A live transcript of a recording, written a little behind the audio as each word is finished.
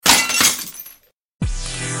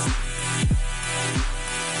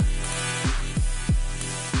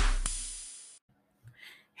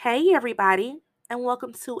Hey, everybody, and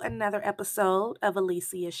welcome to another episode of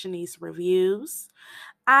Alicia Shanice Reviews.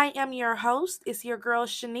 I am your host. It's your girl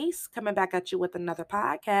Shanice coming back at you with another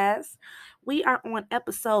podcast. We are on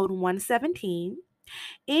episode 117,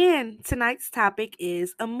 and tonight's topic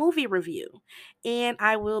is a movie review. And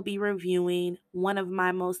I will be reviewing one of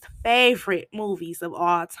my most favorite movies of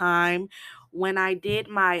all time. When I did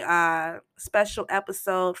my special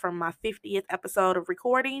episode from my 50th episode of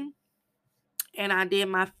recording, and I did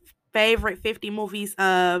my favorite 50 movies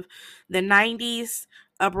of the 90s,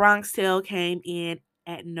 A Bronx Tale came in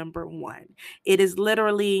at number one. It is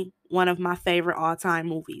literally one of my favorite all-time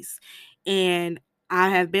movies. And I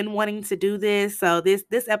have been wanting to do this, so this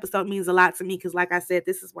episode means a lot to me because, like I said,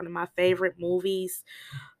 this is one of my favorite movies.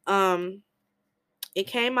 It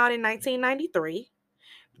came out in 1993,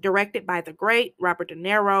 directed by the great Robert De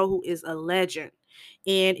Niro, who is a legend,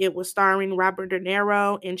 and it was starring Robert De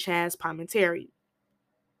Niro and Chaz Palminteri.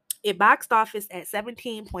 It boxed office at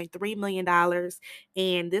 $17.3 million,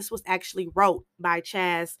 and this was actually wrote by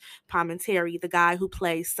Chaz Palminteri, the guy who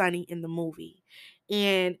plays Sonny in the movie.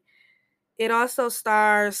 And it also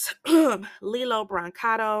stars Lilo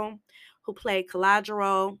Brancato, who played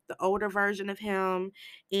Calogero, the older version of him,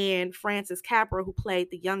 and Francis Capra, who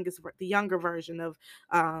played the younger version of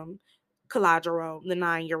Calogero, the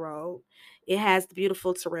 9-year-old. It has the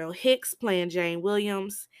beautiful Terrell Hicks playing Jane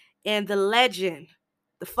Williams, and the legend,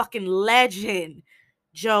 the fucking legend,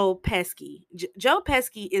 Joe Pesci. Joe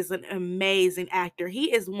Pesci is an amazing actor.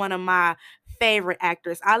 He is one of my favorite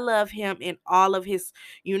actors. I love him in all of his,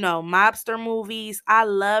 mobster movies. I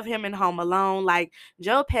love him in Home Alone. Like,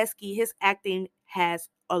 Joe Pesci, his acting has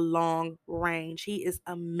a long range. He is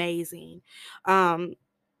amazing.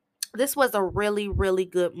 This was a really, really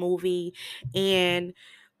good movie. And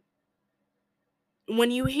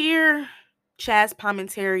when you hear Chaz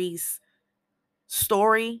Palminteri's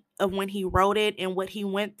story of when he wrote it and what he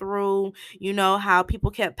went through, how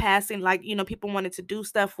people kept passing, like, people wanted to do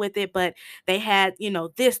stuff with it, but they had,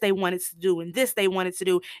 this they wanted to do and this they wanted to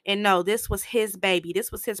do. And no, this was his baby.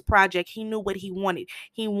 This was his project. He knew what he wanted.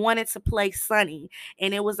 He wanted to play Sonny,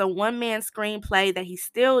 and it was a one-man screenplay that he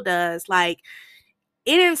still does. Like,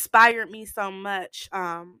 it inspired me so much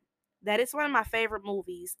that it's one of my favorite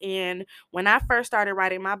movies. And when I first started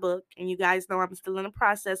writing my book, and you guys know I'm still in the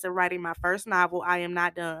process of writing my first novel, I am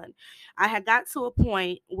not done. I had got to a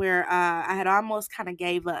point where I had almost kind of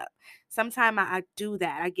gave up. Sometimes I do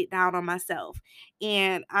that. I get down on myself.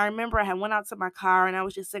 And I remember I had went out to my car, and I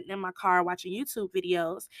was just sitting in my car watching YouTube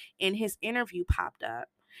videos, and his interview popped up,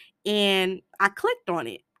 and I clicked on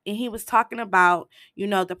it. And he was talking about,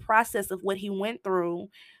 the process of what he went through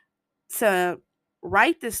to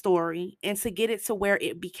write this story and to get it to where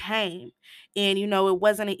it became. And, it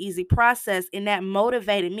wasn't an easy process. And that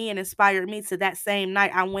motivated me and inspired me to that same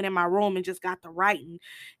night. I went in my room and just got to writing.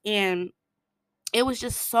 And it was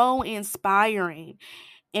just so inspiring.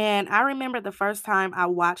 And I remember the first time I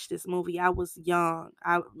watched this movie, I was young.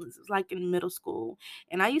 I was like in middle school.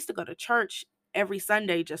 And I used to go to church every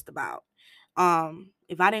Sunday just about.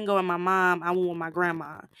 If I didn't go with my mom, I went with my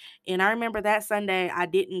grandma. And I remember that Sunday I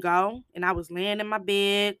didn't go, and I was laying in my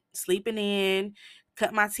bed, sleeping in,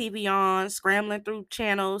 cut my TV on, scrambling through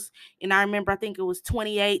channels. And I remember, I think it was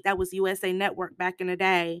 28, that was USA Network back in the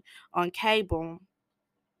day on cable.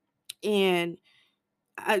 And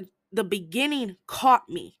the beginning caught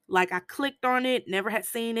me. Like, I clicked on it, never had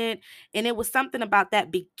seen it, and it was something about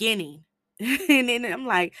that beginning. And then I'm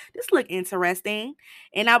like, this look interesting.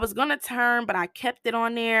 And I was gonna turn, but I kept it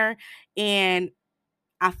on there, and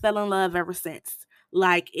I fell in love ever since.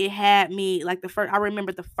 Like, it had me, like, I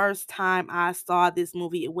remember the first time I saw this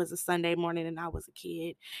movie, it was a Sunday morning and I was a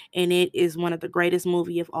kid. And it is one of the greatest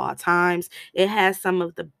movie of all times. It has some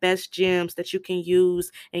of the best gems that you can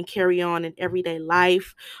use and carry on in everyday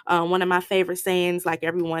life. One of my favorite sayings, like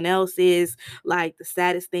everyone else, is like, the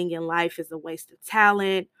saddest thing in life is a waste of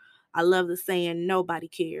talent. I love the saying, nobody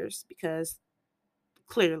cares, because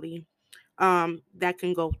clearly that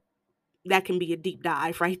can go, that can be a deep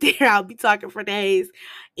dive right there. I'll be talking for days.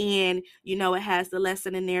 And, it has the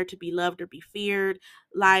lesson in there to be loved or be feared.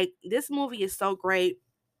 Like, this movie is so great.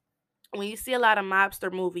 When you see a lot of mobster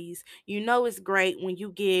movies, it's great when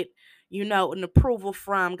you get, an approval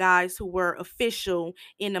from guys who were official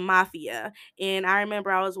in the mafia. And I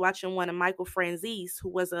remember I was watching one of Michael Franzese, who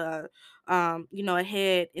was a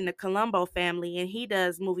head in the Colombo family, and he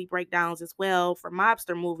does movie breakdowns as well for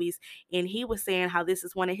mobster movies. And he was saying how this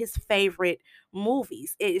is one of his favorite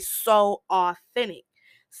movies. It is so authentic.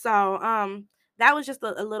 So, that was just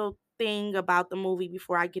a little thing about the movie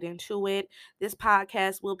before I get into it. This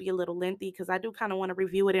podcast will be a little lengthy because I do kind of want to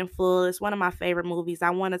review it in full. It's one of my favorite movies. I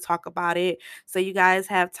want to talk about it so you guys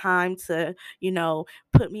have time to,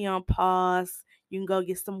 put me on pause. You can go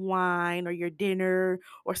get some wine or your dinner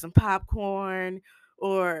or some popcorn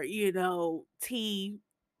or, tea,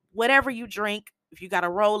 whatever you drink. If you got to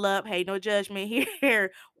roll up, hey, no judgment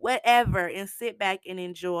here, whatever, and sit back and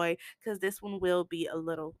enjoy because this one will be a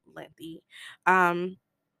little lengthy. Um,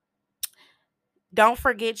 don't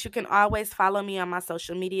forget, you can always follow me on my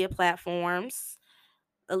social media platforms.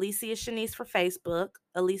 Alicia Shanice for Facebook,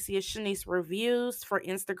 Alicia Shanice Reviews for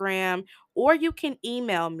Instagram, or you can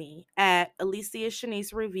email me at Alicia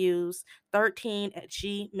Shanice Reviews 13 at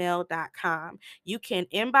gmail.com. You can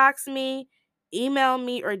inbox me, email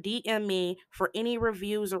me, or DM me for any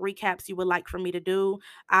reviews or recaps you would like for me to do.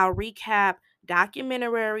 I'll recap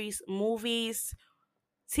documentaries, movies,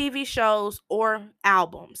 TV shows, or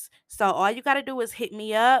albums. So all you got to do is hit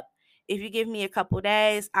me up. If you give me a couple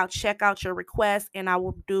days, I'll check out your request and I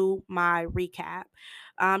will do my recap.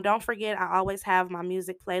 Don't forget, I always have my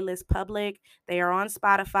music playlist public. They are on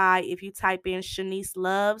Spotify. If you type in Shanice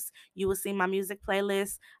Loves, you will see my music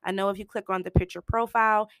playlist. I know if you click on the picture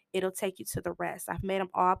profile, it'll take you to the rest. I've made them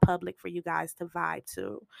all public for you guys to vibe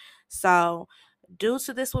to. So, due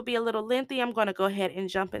to this will be a little lengthy, I'm going to go ahead and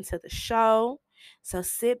jump into the show. So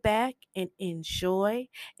sit back and enjoy.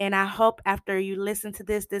 And I hope after you listen to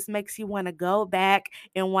this makes you want to go back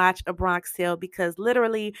and watch A Bronx Tale because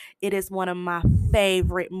literally it is one of my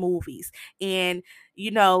favorite movies. And,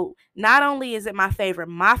 not only is it my favorite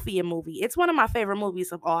mafia movie, it's one of my favorite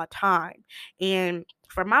movies of all time. And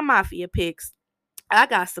for my mafia picks, I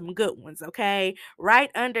got some good ones, okay? Right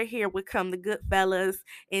under here would come the Goodfellas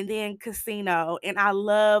and then Casino. And I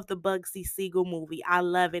love the Bugsy Siegel movie. I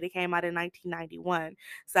love it. It came out in 1991.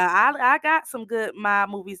 So I got some good mob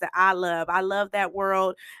movies that I love. I love that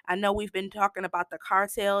world. I know we've been talking about the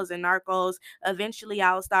cartels and narcos. Eventually,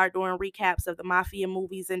 I'll start doing recaps of the mafia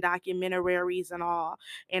movies and documentaries and all.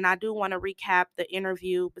 And I do want to recap the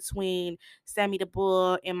interview between Sammy the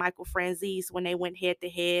Bull and Michael Franzese when they went head to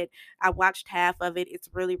head. I watched half of it. It's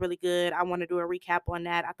really, really good. I want to do a recap on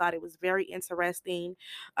that. I thought it was very interesting.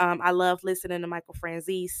 I love listening to Michael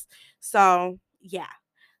Franzese. So, yeah.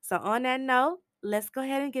 So, on that note, let's go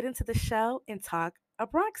ahead and get into the show and talk A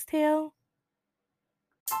Bronx Tale.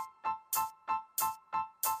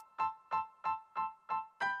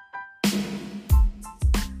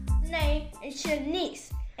 Name is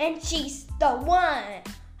Shanice, and she's the one.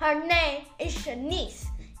 Her name is Shanice,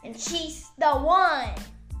 and she's the one.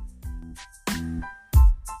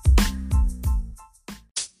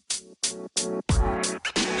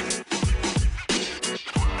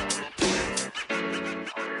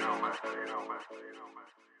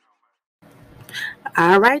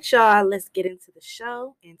 All right, y'all, let's get into the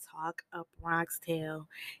show and talk A Bronx Tale.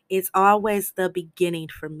 It's always the beginning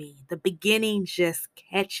for me. The beginning just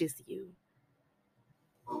catches you.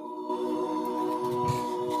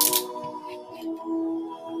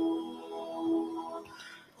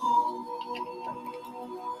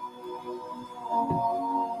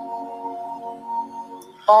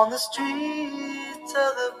 On the streets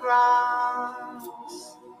of the Bronx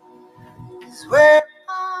is where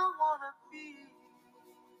I wanna be.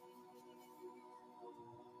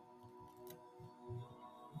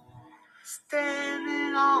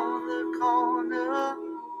 Standing on the corner,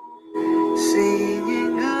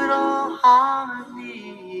 singing good old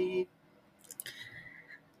harmony.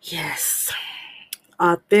 Yes,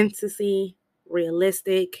 authenticity,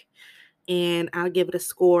 realistic, and I'll give it a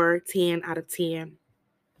score 10 out of 10.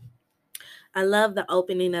 I love the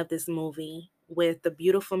opening of this movie with the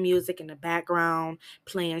beautiful music in the background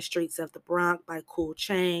playing Streets of the Bronx by Cool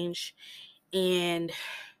Change and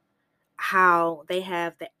how they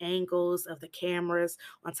have the angles of the cameras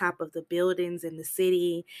on top of the buildings in the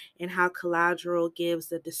city and how Collateral gives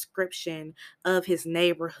the description of his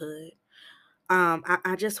neighborhood.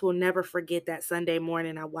 I just will never forget that Sunday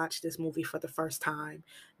morning I watched this movie for the first time.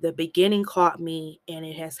 The beginning caught me and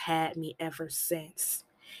it has had me ever since.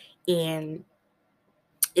 And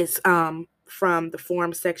it's from the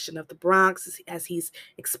forum section of the Bronx as he's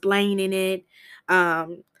explaining it.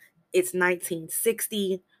 Um, it's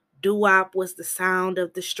 1960. Doo-wop was the sound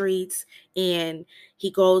of the streets, and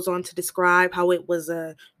he goes on to describe how it was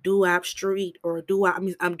a doo-wop street or a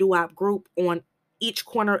doo-wop group on each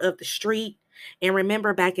corner of the street. And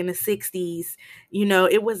remember back in the 60s,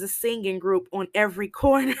 it was a singing group on every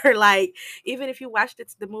corner. Like, even if you watched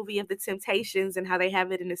the movie of the Temptations and how they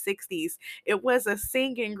have it in the 60s, it was a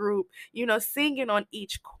singing group, singing on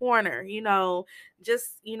each corner,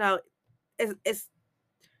 just,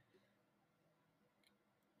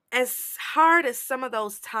 as hard as some of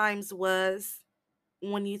those times was,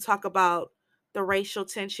 when you talk about the racial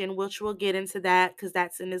tension, which we'll get into that because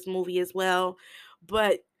that's in this movie as well.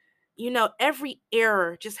 But, every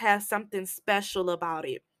era just has something special about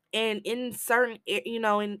it. And in certain,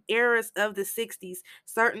 in eras of the 60s,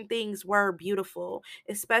 certain things were beautiful,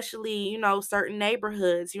 especially, certain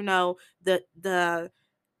neighborhoods, the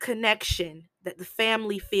connection, that the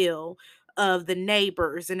family feel of the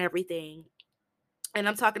neighbors and everything. And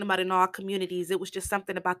I'm talking about in all communities. It was just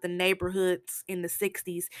something about the neighborhoods in the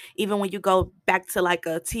 60s. Even when you go back to like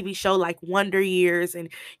a TV show like Wonder Years, and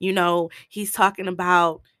he's talking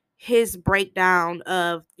about his breakdown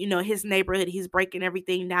of, his neighborhood. He's breaking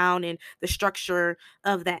everything down and the structure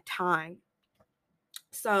of that time.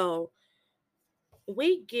 So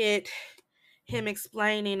we get him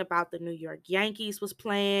explaining about the New York Yankees was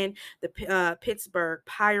playing, the Pittsburgh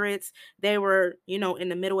Pirates. They were, in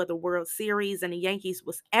the middle of the World Series, and the Yankees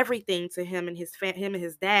was everything to him and him and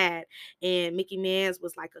his dad. And Mickey Mans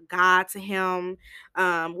was like a god to him.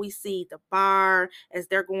 We see the bar as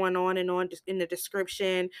they're going on and on just in the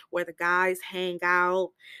description where the guys hang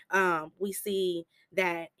out. We see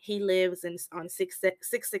that he lives on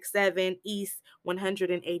 667 East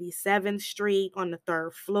 187th Street on the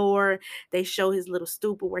third floor. They show his little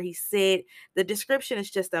stupa where he sit. The description is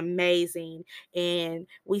just amazing. And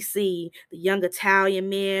we see the young Italian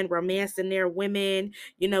men romancing their women.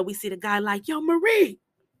 We see the guy like, yo, Marie,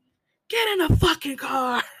 get in a fucking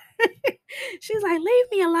car. She's like, leave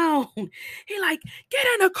me alone. He like, get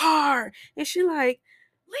in a car. And she like,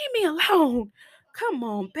 leave me alone. Come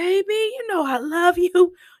on, baby. You know I love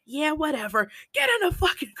you. Yeah, whatever. Get in a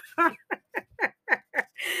fucking car.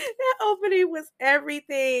 That opening was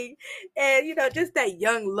everything. And, just that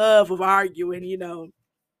young love of arguing,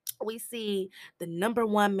 we see the number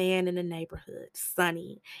one man in the neighborhood,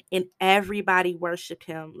 Sonny, and everybody worshiped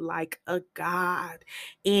him like a god.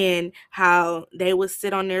 And how they would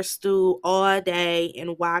sit on their stool all day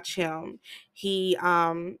and watch him. He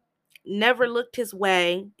never looked his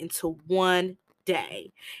way into one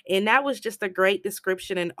day. And that was just a great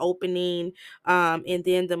description and opening. And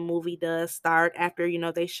then the movie does start after,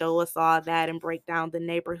 they show us all that and break down the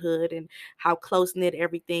neighborhood and how close knit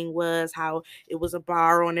everything was, how it was a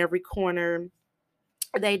bar on every corner.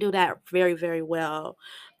 They do that very, very well.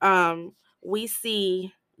 We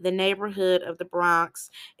see the neighborhood of the Bronx.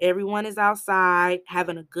 Everyone is outside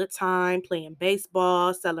having a good time, playing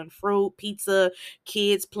baseball, selling fruit, pizza,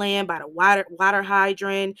 kids playing by the water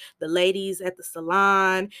hydrant, the ladies at the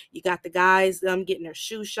salon. You got the guys getting their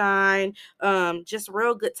shoe shine. Just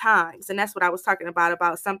real good times. And that's what I was talking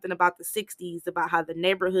about something about the 60s, about how the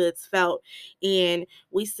neighborhoods felt. And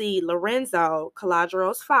we see Lorenzo,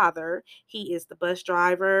 Caladro's father. He is the bus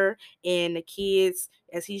driver, and the kids,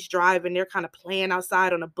 as he's driving, they're kind of playing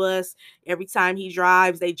outside on a bus. Every time he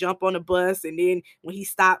drives, they jump on the bus, and then when he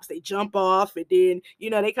stops, they jump off, and then,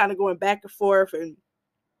 they kind of going back and forth. And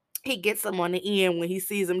he gets them on the end. When he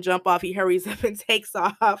sees them jump off, he hurries up and takes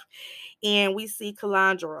off. And we see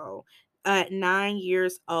Calandro at 9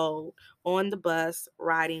 years old on the bus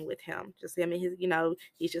riding with him. Just him and his,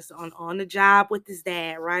 he's just on the job with his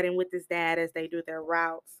dad, riding with his dad as they do their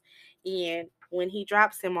routes. And when he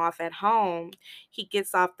drops him off at home, he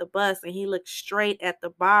gets off the bus and he looks straight at the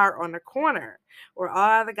bar on the corner where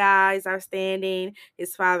all the guys are standing.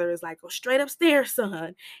 His father is like, go straight upstairs,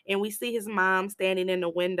 son. And we see his mom standing in the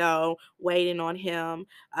window waiting on him.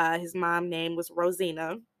 His mom name was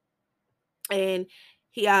Rosina. And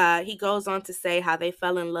he goes on to say how they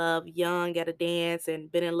fell in love young at a dance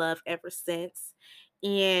and been in love ever since.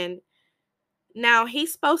 And now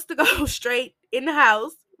he's supposed to go straight in the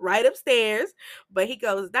house, right upstairs, but he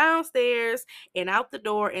goes downstairs and out the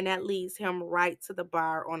door, and that leads him right to the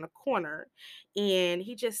bar on the corner. And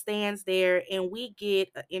he just stands there, and we get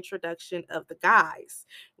an introduction of the guys.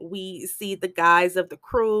 We see the guys of the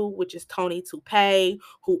crew, which is Tony Toupee,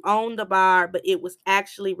 who owned the bar, but it was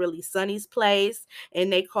actually really Sonny's place,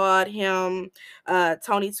 and they called him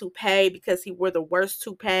Tony Toupee because he wore the worst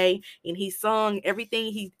toupee, and he sung every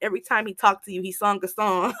time he talked to you, he sung a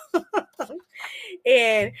song.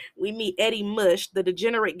 And we meet Eddie Mush, the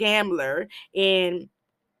degenerate gambler, and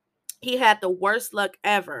he had the worst luck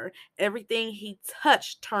ever. Everything he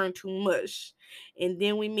touched turned to mush. And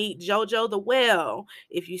then we meet Jojo the whale.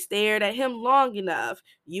 If you stared at him long enough,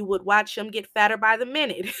 you would watch him get fatter by the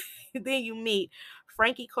minute. Then you meet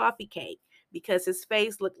Frankie Coffee Cake because his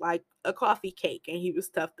face looked like a coffee cake and he was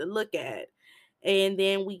tough to look at. And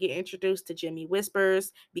then we get introduced to Jimmy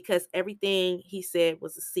Whispers because everything he said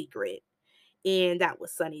was a secret. and that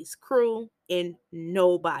was Sonny's crew, and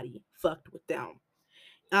nobody fucked with them.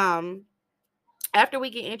 Um, After we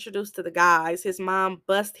get introduced to the guys, his mom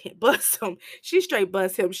bust him. She straight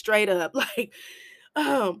bust him straight up, like,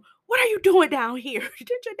 what are you doing down here?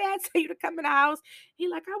 Did your dad say you to come in the house? He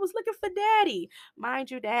like, I was looking for daddy.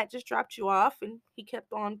 Mind you, dad just dropped you off and he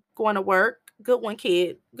kept on going to work. Good one,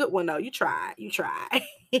 kid. Good one, though. You tried. You tried.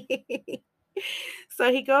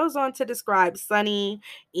 So he goes on to describe Sonny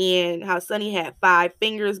and how Sonny had 5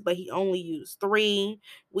 fingers, but he only used 3.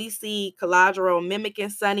 We see Caladro mimicking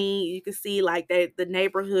Sonny. You can see like that the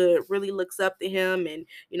neighborhood really looks up to him, and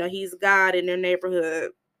he's God in their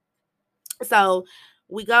neighborhood. So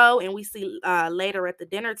we go and we see later at the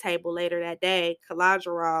dinner table later that day,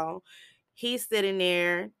 Caladro, he's sitting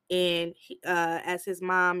there, and as his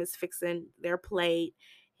mom is fixing their plate,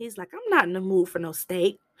 he's like, I'm not in the mood for no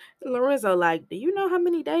steak. And Lorenzo like, do you know how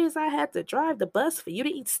many days I had to drive the bus for you to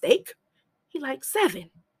eat steak? He like, 7.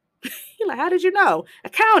 He like, how did you know? I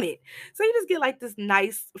counted. So you just get like this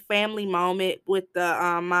nice family moment with the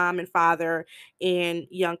mom and father and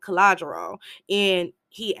young Caladro. And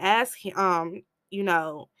you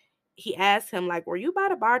know, he asked him like, were you by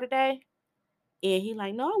the bar today? And he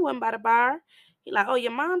like, no, I wasn't by the bar. He like, oh,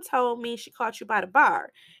 your mom told me she caught you by the bar.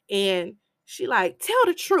 And she like, tell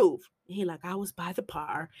the truth. And he like, I was by the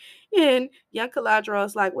bar. And young Caladro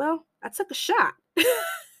is like, well, I took a shot.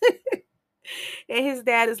 And his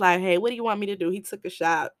dad is like, hey, what do you want me to do? He took a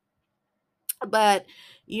shot. But,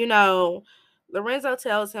 you know, Lorenzo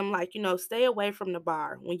tells him, like, stay away from the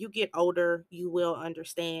bar. When you get older, you will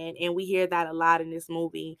understand. And we hear that a lot in this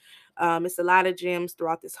movie. It's a lot of gems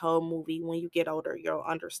throughout this whole movie. When you get older, you'll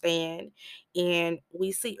understand. And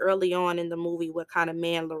we see early on in the movie what kind of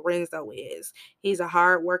man Lorenzo is. He's a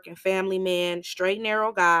hardworking family man, straight,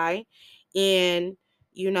 narrow guy. And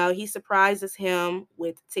he surprises him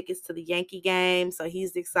with tickets to the Yankee game. So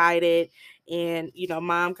he's excited. And,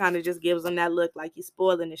 mom kind of just gives him that look like he's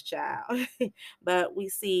spoiling his child. But we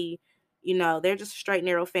see, they're just a straight,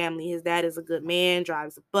 narrow family. His dad is a good man,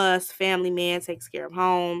 drives a bus, family man, takes care of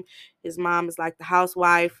home. His mom is like the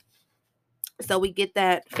housewife. So we get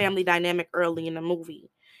that family dynamic early in the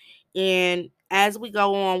movie. And as we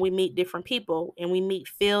go on, we meet different people, and we meet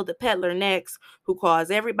Phil the peddler next, who calls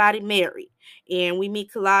everybody Mary. And we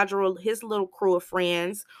meet Caladro, his little crew of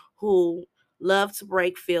friends who love to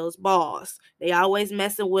break Phil's balls. They always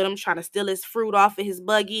messing with him, trying to steal his fruit off of his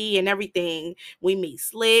buggy and everything. We meet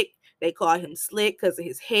Slick. They call him Slick because of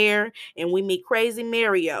his hair. And we meet Crazy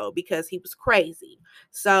Mario because he was crazy.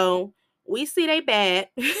 So we see they bad.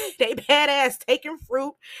 They badass taking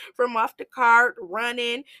fruit from off the cart,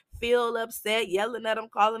 running, feel upset, yelling at them,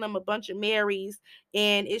 calling them a bunch of Marys.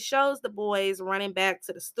 And it shows the boys running back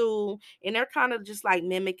to the stool, and they're kind of just like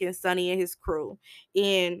mimicking Sonny and his crew.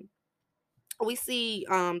 And we see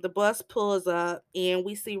the bus pulls up, and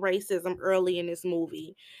we see racism early in this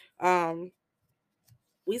movie. Um,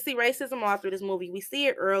 we see racism all through this movie. We see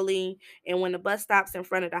it early, and when the bus stops in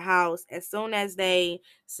front of the house, as soon as they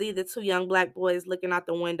see the 2 young black boys looking out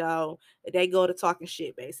the window, they go to talking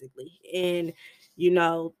shit, basically. And,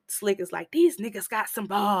 Slick is like, these niggas got some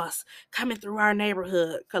balls coming through our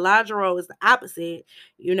neighborhood. Caladro is the opposite.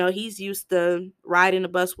 He's used to riding the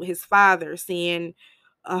bus with his father, seeing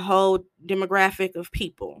a whole demographic of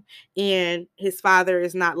people. And his father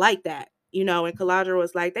is not like that. And Caladro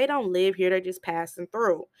was like, they don't live here, they're just passing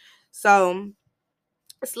through. So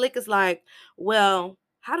Slick is like, well,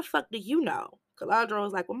 how the fuck do you know? Caladro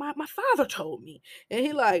was like, well, my father told me. And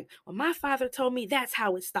he like, well, my father told me that's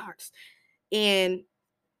how it starts. And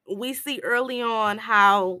we see early on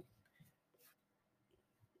how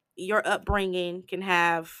your upbringing can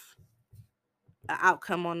have an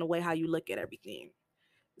outcome on the way how you look at everything.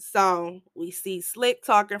 So we see Slick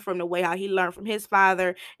talking from the way how he learned from his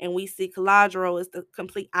father, and we see Caladro is the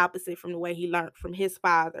complete opposite from the way he learned from his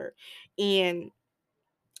father. And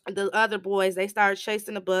the other boys, they started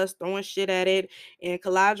chasing the bus, throwing shit at it. And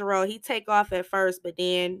Caladro, he take off at first, but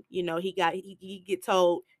then he get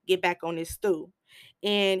told get back on his stool,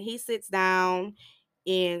 and he sits down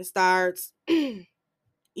and starts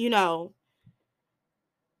you know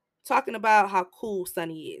talking about how cool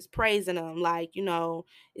Sonny is, praising him like,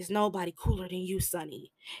 it's nobody cooler than you,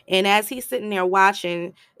 Sonny. And as he's sitting there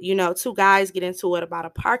watching, 2 guys get into it about a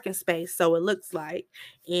parking space, so it looks like.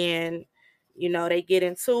 And, they get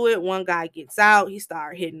into it. One guy gets out, he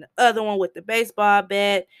started hitting the other one with the baseball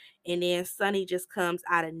bat. And then Sonny just comes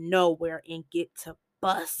out of nowhere and get to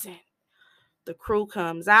bussing. The crew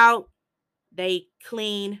comes out. They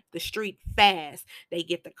clean the street fast. They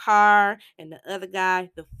get the car and the other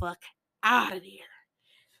guy the fuck out of there.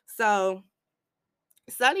 So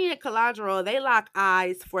Sonny and Calandro, they lock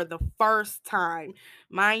eyes for the first time.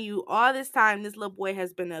 Mind you, all this time, this little boy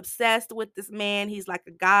has been obsessed with this man. He's like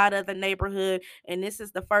a god of the neighborhood. And this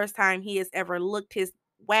is the first time he has ever looked his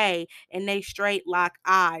way and they straight lock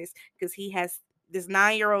eyes because he has this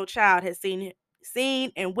 9-year-old child has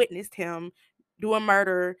seen and witnessed him do a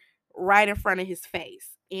murder right in front of his face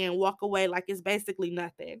and walk away like it's basically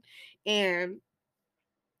nothing. And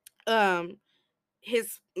um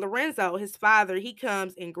his Lorenzo, his father, he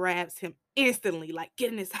comes and grabs him instantly, like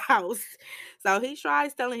get in his house. So he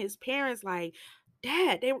tries telling his parents, like,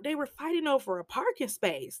 Dad, they were fighting over a parking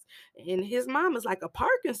space. And his mom is like, a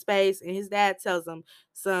parking space? And his dad tells him,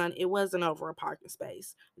 son, it wasn't over a parking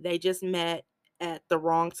space. They just met at the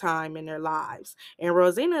wrong time in their lives. And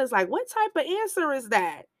Rosina is like, what type of answer is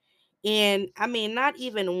that? And I mean, not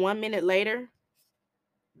even 1 minute later,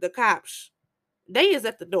 the cops they is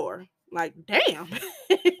at the door. Like, damn.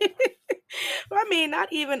 I mean,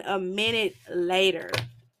 not even a minute later,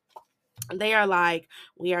 they are like,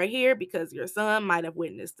 we are here because your son might have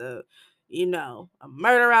witnessed a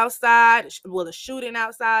murder outside, well, a shooting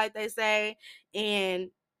outside, they say. And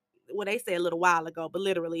well, they say a little while ago, but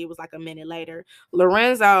literally it was like a minute later.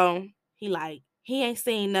 Lorenzo, he ain't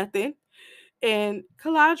seen nothing. And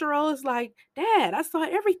Calandro is like, Dad, I saw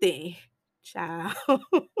everything. Child.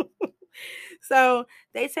 So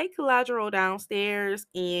they take Calandro downstairs,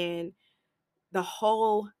 and the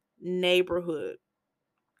whole neighborhood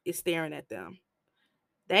is staring at them.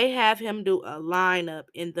 They have him do a lineup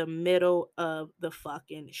in the middle of the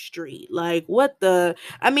fucking street. Like, what the?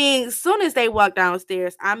 I mean, as soon as they walk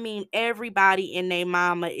downstairs, I mean, everybody and their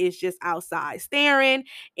mama is just outside staring,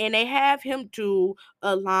 and they have him do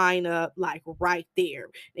a lineup like right there.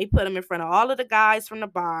 They put him in front of all of the guys from the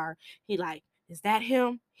bar. He like, is that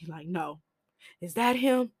him? He like, no. Is that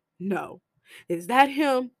him? No. Is that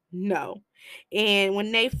him? No. And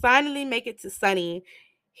when they finally make it to Sonny,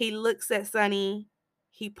 he looks at Sonny.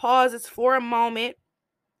 He pauses for a moment.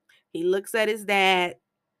 He looks at his dad,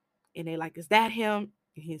 and they like, is that him?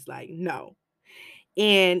 And he's like, no.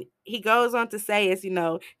 And he goes on to say, as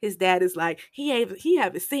his dad is like, he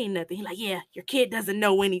haven't seen nothing. He's like, yeah, your kid doesn't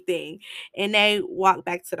know anything. And they walk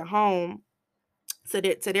back to the home, to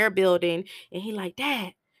their building, and he like,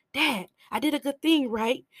 Dad, I did a good thing,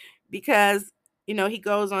 right? Because he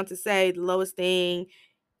goes on to say the lowest thing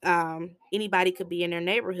anybody could be in their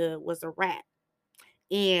neighborhood was a rat,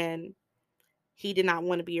 and he did not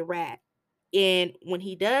want to be a rat. And when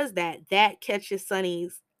he does that, that catches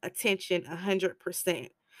Sonny's attention 100%.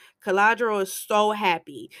 Caladro is so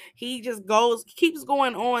happy. He just keeps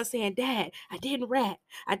going on saying, Dad, I didn't rat.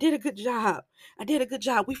 I did a good job. I did a good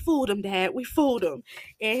job. We fooled him, Dad. We fooled him.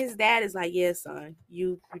 And his dad is like, yeah, son,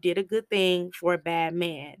 you did a good thing for a bad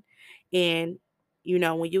man. And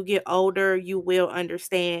when you get older, you will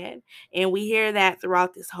understand. And we hear that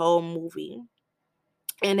throughout this whole movie.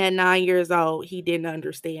 And at 9 years old, he didn't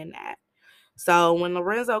understand that. So when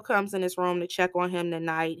Lorenzo comes in his room to check on him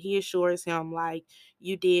tonight, he assures him, like,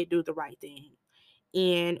 you did do the right thing.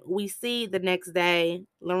 And we see the next day,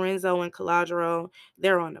 Lorenzo and Calandro,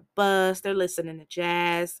 they're on the bus, they're listening to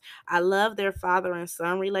jazz. I love their father and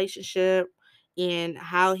son relationship and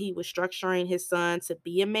how he was structuring his son to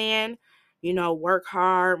be a man, work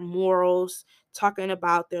hard, morals, talking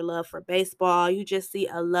about their love for baseball. You just see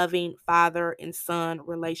a loving father and son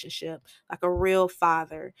relationship, like a real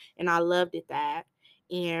father. And I loved it that.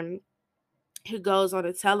 And he goes on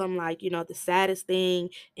to tell him, like, the saddest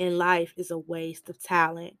thing in life is a waste of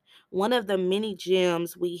talent. One of the many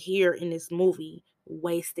gems we hear in this movie,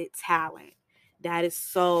 wasted talent. That is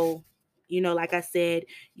so, like I said,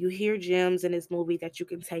 you hear gems in this movie that you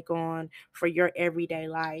can take on for your everyday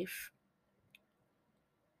life.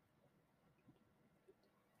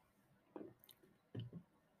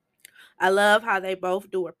 I love how they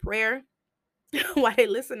both do a prayer while they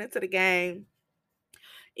listening to the game.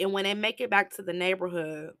 And when they make it back to the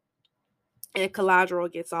neighborhood, and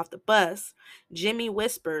Calandro gets off the bus, Jimmy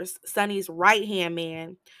whispers, Sonny's right hand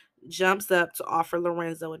man, jumps up to offer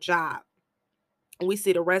Lorenzo a job. We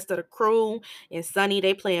see the rest of the crew and Sonny,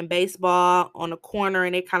 they playing baseball on the corner,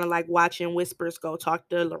 and they kind of like watching Whispers go talk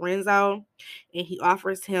to Lorenzo. And he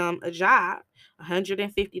offers him a job,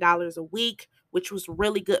 $150 a week, which was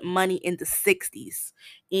really good money in the 60s.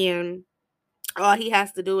 And all he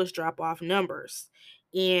has to do is drop off numbers.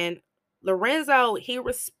 And Lorenzo, he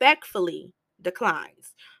respectfully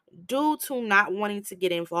declines due to not wanting to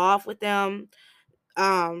get involved with them.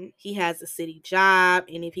 He has a city job,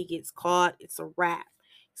 and if he gets caught, it's a wrap.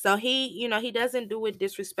 So he doesn't do it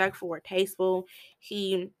disrespectful or tasteful.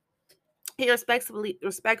 He he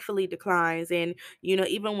respectfully declines. And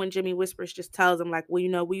even when Jimmy Whispers just tells him, like,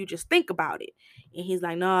 well, will you just think about it? And he's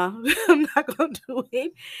like, no, I'm not gonna do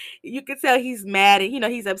it. You can tell he's mad, and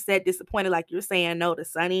he's upset, disappointed, like you're saying no to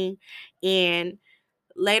Sonny. And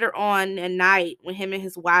later on at night, when him and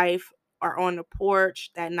his wife are on the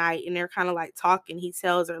porch that night and they're kind of like talking, he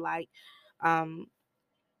tells her, like, um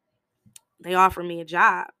they offered me a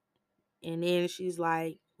job. And then she's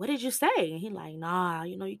like, what did you say? And he like, nah,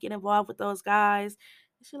 you get involved with those guys.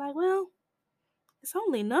 And she's like, well, it's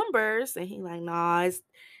only numbers. And he like, nah,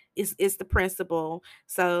 it's the principle.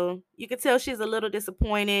 So you could tell she's a little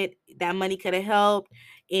disappointed. That money could have helped.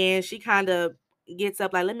 And she kind of gets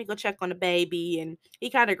up, like, let me go check on the baby. And he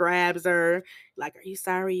kind of grabs her, like, are you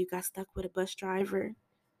sorry you got stuck with a bus driver?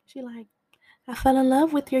 She like, I fell in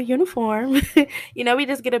love with your uniform. We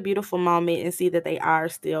just get a beautiful moment and see that they are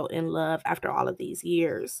still in love after all of these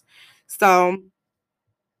years. So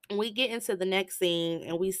we get into the next scene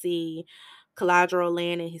and we see Caladro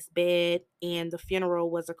laying in his bed, and the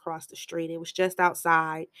funeral was across the street. It was just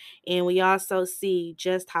outside. And we also see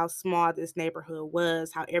just how small this neighborhood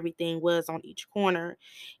was, how everything was on each corner.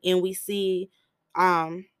 And we see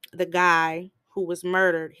the guy who was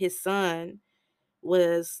murdered, his son,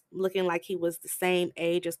 was looking like he was the same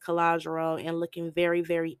age as Caladro and looking very,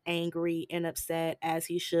 very angry and upset, as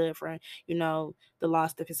he should, for, the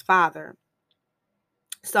loss of his father.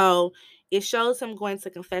 So it shows him going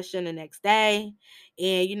to confession the next day.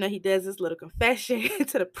 And, he does this little confession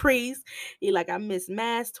to the priest. He like, I missed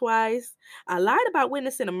mass twice. I lied about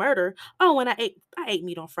witnessing a murder. Oh, and I ate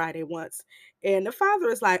meat on Friday once. And the father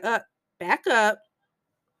is like, back up.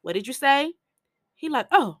 What did you say? He like,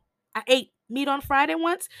 oh, I ate meat on Friday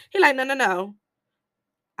once. He like, no, no, no.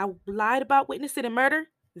 I lied about witnessing a murder.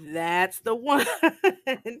 That's the one.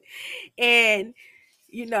 And,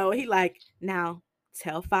 he like, now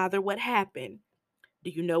tell father what happened. Do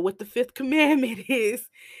you know what the fifth commandment is?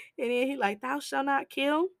 And then he like, thou shalt not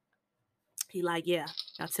kill. He like, yeah.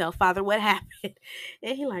 Now tell father what happened.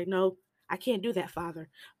 And he like, no, I can't do that, father.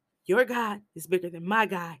 Your God is bigger than my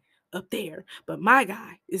guy up there, but my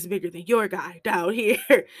guy is bigger than your guy down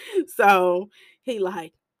here. So he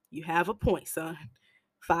like, you have a point, son.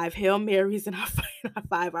 5 Hail Marys and our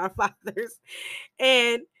 5 Our Fathers.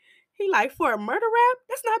 And he like, for a murder rap,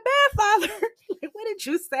 that's not bad, father. Like, what did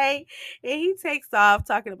you say? And he takes off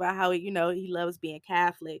talking about how he loves being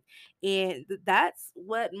Catholic. And that's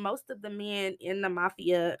what most of the men in the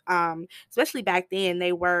mafia, especially back then,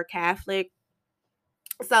 they were Catholic.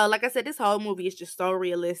 So, like I said, this whole movie is just so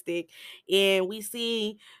realistic. And we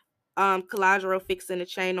see Caladro fixing a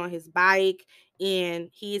chain on his bike, and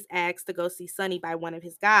he is asked to go see Sonny by one of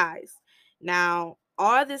his guys. Now,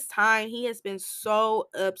 all this time, he has been so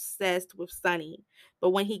obsessed with Sonny, but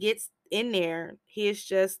when he gets in there, he is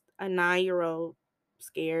just a 9-year-old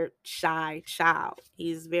scared, shy child.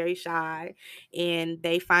 He's very shy, and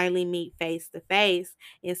they finally meet face to face.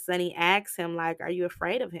 And Sonny asks him, like, "Are you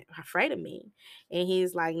afraid of me?" And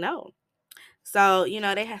he's like, "No." So,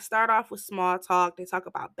 they start off with small talk. They talk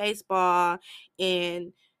about baseball,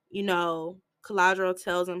 and, Caladro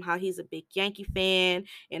tells him how he's a big Yankee fan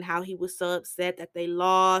and how he was so upset that they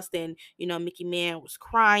lost. And, Mickey Man was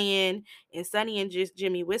crying. And Sonny and just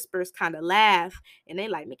Jimmy Whispers kind of laugh. And they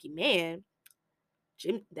like, Mickey Man,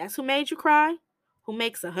 Jim, that's who made you cry? Who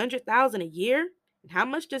makes 100,000 a year? And how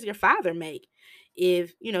much does your father make?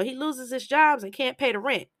 If, he loses his jobs and can't pay the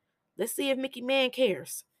rent, let's see if Mickey Man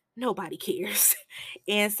cares. Nobody cares.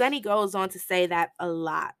 And Sonny goes on to say that a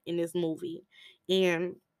lot in this movie.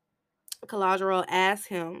 And Caladro asks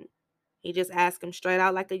him, he just asked him straight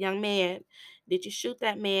out like a young man, did you shoot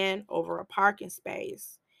that man over a parking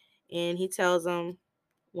space? And he tells him,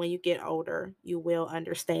 when you get older, you will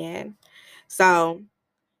understand. So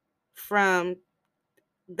from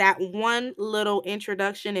that one little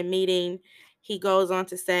introduction and meeting, he goes on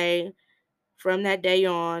to say, from that day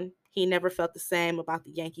on, he never felt the same about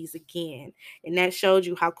the Yankees again. And that showed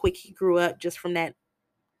you how quick he grew up just from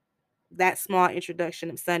that small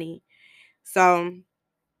introduction of Sonny. So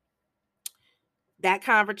that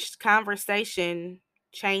conversation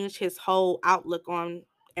changed his whole outlook on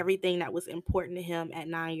everything that was important to him at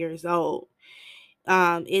 9 years old.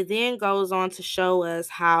 It then goes on to show us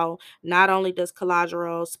how not only does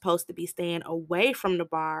Caladro supposed to be staying away from the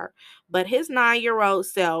bar, but his 9-year-old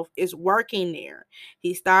self is working there.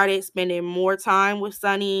 He started spending more time with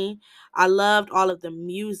Sonny. I loved all of the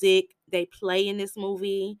music they play in this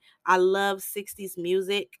movie. I love 60s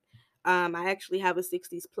music. I actually have a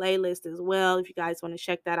 60s playlist as well. If you guys want to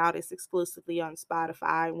check that out, it's exclusively on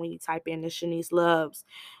Spotify when you type in the Shanice Loves.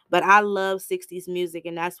 But I love 60s music,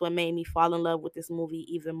 and that's what made me fall in love with this movie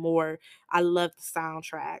even more. I love the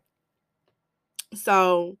soundtrack.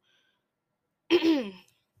 So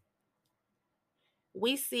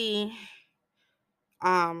we see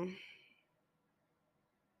um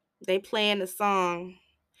they playing the song,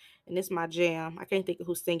 and it's my jam. I can't think of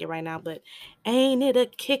who's singing right now, but ain't it a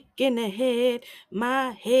kick in the head?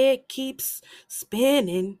 My head keeps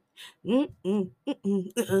spinning. Being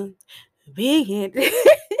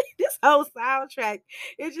this whole soundtrack,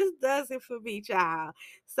 it just does it for me, child.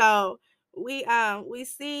 So we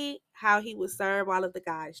see how he would serve all of the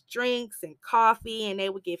guys drinks and coffee, and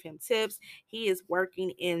they would give him tips. He is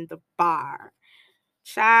working in the bar,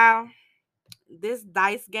 child. This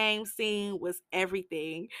dice game scene was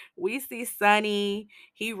everything. We see Sonny,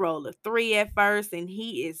 he rolled a 3 at first and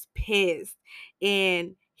he is pissed.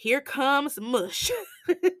 And here comes Mush.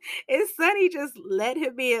 And Sonny just let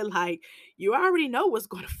him in like, you already know what's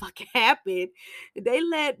going to fucking happen. They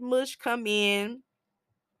let Mush come in.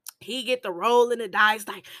 He get the roll in the dice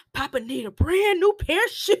like Papa need a brand new pair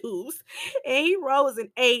of shoes, and he rolls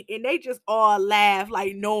an 8, and they just all laugh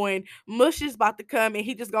like knowing Mush is about to come and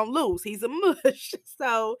he just gonna lose. He's a Mush.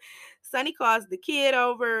 So Sonny calls the kid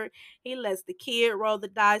over. He lets the kid roll the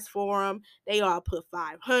dice for him. They all put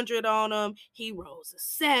 500 on him. He rolls a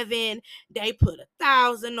 7. They put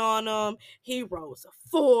 1,000 on him. He rolls a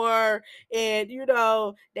 4, and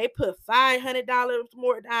they put $500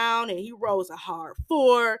 more down, and he rolls a hard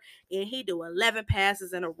 4, and he do 11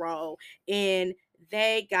 passes in a row, and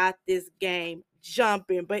they got this game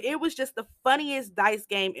jumping. But it was just the funniest dice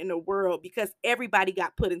game in the world because everybody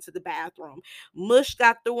got put into the bathroom. Mush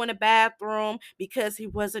got through in the bathroom because he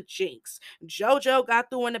was a jinx. JoJo got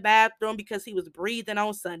through in the bathroom because he was breathing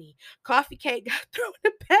on Sunny. Coffee Cake got through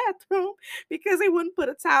in the bathroom because he wouldn't put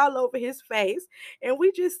a towel over his face. And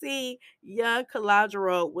we just see young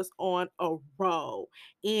Caladro was on a roll.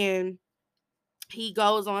 And he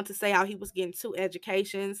goes on to say how he was getting 2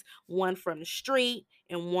 educations, one from the street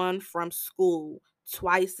and one from school,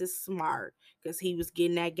 twice as smart because he was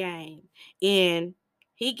getting that game. And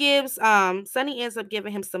he gives Sonny ends up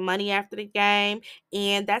giving him some money after the game,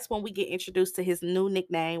 and that's when we get introduced to his new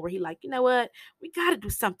nickname where he like, you know what, we got to do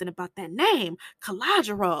something about that name,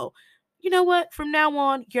 Caladro. You know what, from now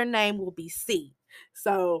on your name will be C.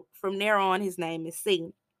 So from there on his name is C,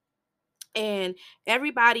 and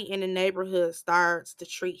everybody in the neighborhood starts to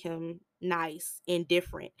treat him nice and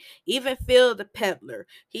different. Even Phil the peddler,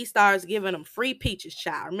 he starts giving them free peaches,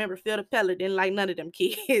 child. Remember, Phil the peddler didn't like none of them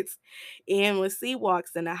kids. And when C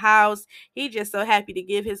walks in the house, he just so happy to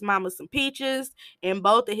give his mama some peaches, and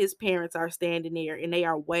both of his parents are standing there and they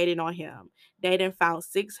are waiting on him. They done found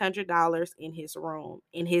 $600 in his room,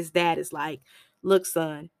 and his dad is like, look,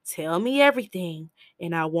 son, tell me everything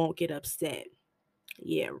and I won't get upset.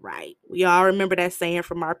 Yeah, right. We all remember that saying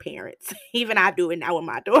from our parents. Even I do it now with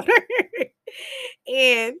my daughter.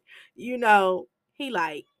 And, he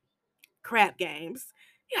like, crap games.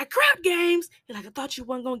 He like, crap games. He like, I thought you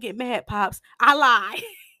weren't gonna get mad, Pops. I lie.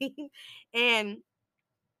 And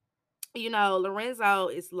Lorenzo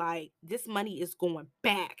is like, this money is going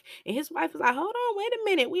back. And his wife is like, hold on, wait a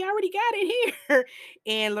minute. We already got it here.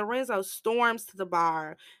 And Lorenzo storms to the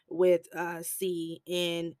bar with C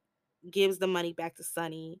and gives the money back to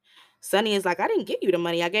Sonny. Sonny is like, I didn't give you the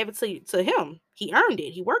money. I gave it to him. He earned it.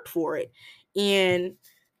 He worked for it. And,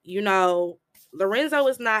 you know, Lorenzo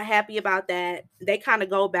is not happy about that. They kind of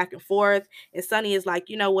go back and forth. And Sonny is like,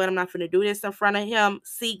 you know what? I'm not going to do this in front of him.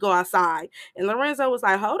 See, go outside. And Lorenzo was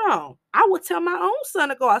like, hold on. I would tell my own son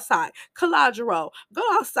to go outside. Caladro, go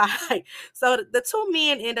outside. So the two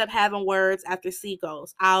men end up having words after C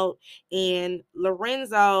goes out. And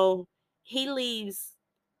Lorenzo, he leaves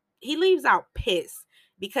out pissed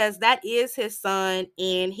because that is his son,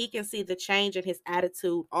 and he can see the change in his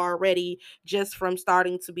attitude already just from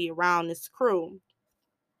starting to be around this crew.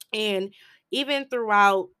 And even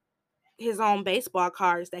throughout his own baseball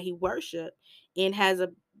cards that he worshiped and has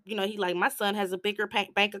he like, my son has a bigger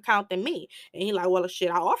bank account than me. And he like, well,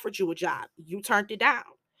 shit, I offered you a job. You turned it down.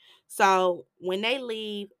 So when they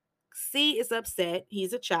leave, C is upset.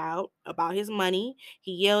 He's a child about his money.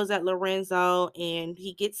 He yells at Lorenzo and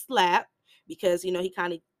he gets slapped because, he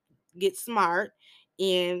kind of gets smart.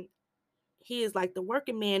 And he is like, the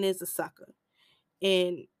working man is a sucker.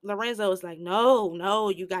 And Lorenzo is like, no, no,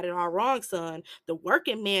 you got it all wrong, son. The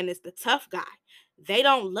working man is the tough guy. They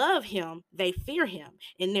don't love him, they fear him.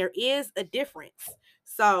 And there is a difference.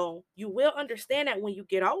 So you will understand that when you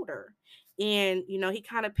get older. And, he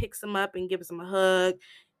kind of picks him up and gives him a hug.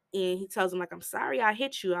 And he tells him, like, I'm sorry I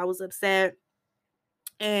hit you. I was upset.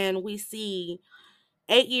 And we see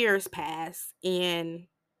 8 years pass. And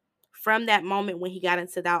from that moment when he got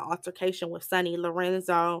into that altercation with Sonny,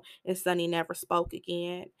 Lorenzo and Sonny never spoke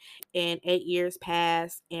again. And 8 years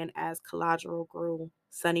passed, and as Collateral grew,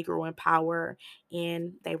 Sonny grew in power,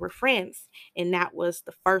 and they were friends. And that was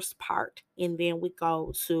the first part. And then we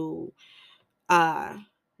go to uh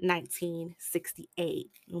 1968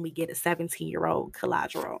 when we get a 17-year-old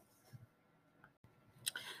Collateral.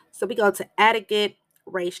 So we go to Attica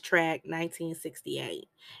Racetrack, 1968.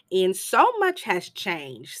 And so much has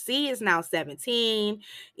changed. C is now 17,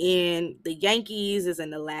 and the Yankees is in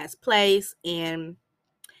the last place. And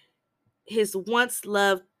his once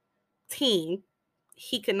loved team,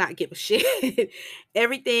 he could not give a shit.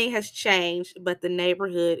 Everything has changed, but the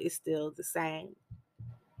neighborhood is still the same.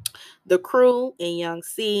 The crew and Young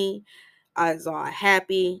C is all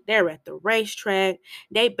happy. They're at the racetrack.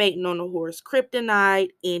 They baiting on the horse Kryptonite,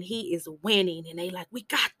 and he is winning. And they like, we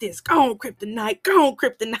got this. Go on, Kryptonite. Go on,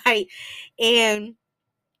 Kryptonite. And,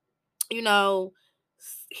 you know,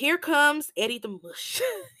 here comes Eddie the Mush.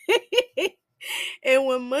 And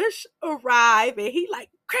when Mush arrived and he like,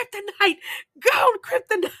 Kryptonite, go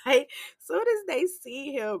Kryptonite. Soon as they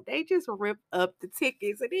see him, they just rip up the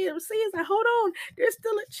tickets. And then MC is like, hold on, there's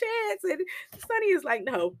still a chance. And Sonny is like,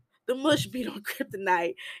 no, the Mush beat on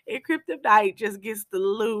Kryptonite. And Kryptonite just gets to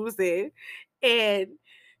losing. And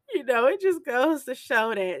it just goes to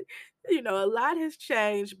show that, a lot has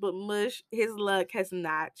changed, but Mush, his luck has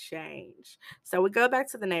not changed. So we go back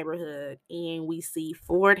to the neighborhood and we see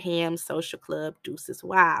Fordham Social Club Deuces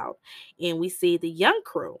Wild. And we see the young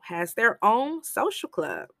crew has their own social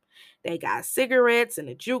club. They got cigarettes and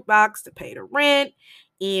a jukebox to pay the rent.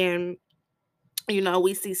 And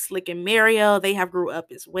we see Slick and Mario. They have grew up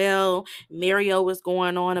as well. Mario was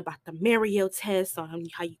going on about the Mario test on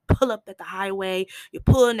how you pull up at the highway, you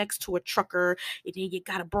pull next to a trucker, and then you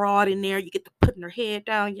got a broad in there, you get to putting her head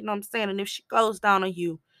down, you know what I'm saying? And if she goes down on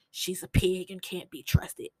you, she's a pig and can't be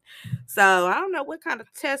trusted. So I don't know what kind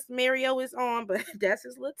of test Mario is on, but that's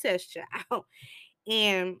his little test child.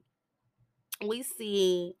 And we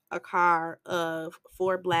see a car of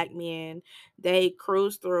four black men. They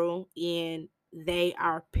cruise through and they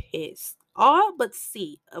are pissed. All but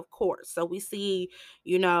C, of course. So we see,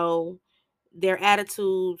 you know, their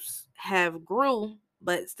attitudes have grew,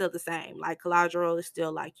 but still the same. Like Collateral is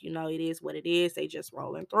still like, it is what it is. They just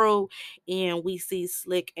rolling through. And we see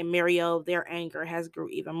Slick and Mario, their anger has grew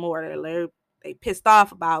even more. They pissed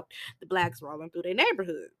off about the blacks rolling through their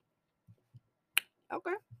neighborhood.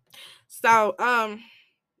 Okay. So,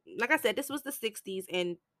 like I said, this was the 60s,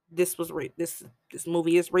 and this was this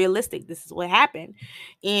movie is realistic. This is what happened.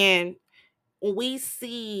 And we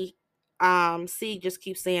see C just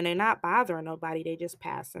keeps saying they're not bothering nobody, they just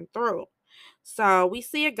passing through. So we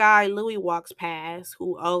see a guy, Louis, walks past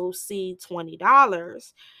who owes C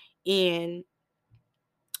 $20. And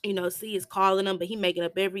C is calling him, but he making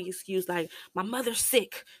up every excuse like, my mother's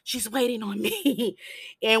sick. She's waiting on me.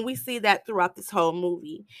 And we see that throughout this whole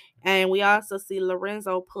movie. And we also see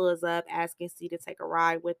Lorenzo pulls up asking C to take a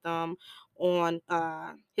ride with them on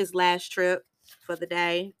his last trip for the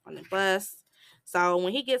day on the bus. So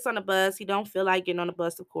when he gets on the bus, he don't feel like getting on the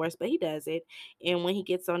bus, of course, but he does it. And when he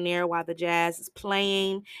gets on there while the jazz is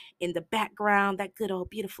playing in the background, that good old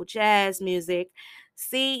beautiful jazz music,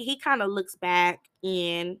 see, he kind of looks back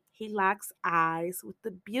and he locks eyes with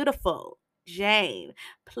the beautiful Jane,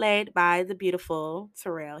 played by the beautiful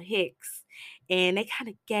Terrell Hicks. And they kind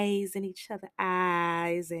of gaze in each other's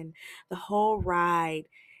eyes, and the whole ride,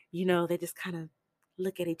 they just kind of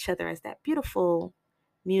look at each other as that beautiful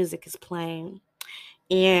music is playing.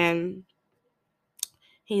 And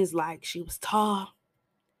he's like, she was tall,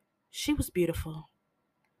 she was beautiful,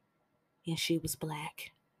 and she was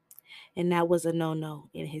black. And that was a no-no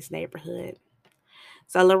in his neighborhood.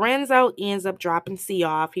 So Lorenzo ends up dropping C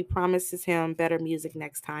off. He promises him better music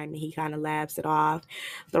next time, and he kind of laughs it off.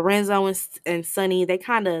 Lorenzo and Sonny, they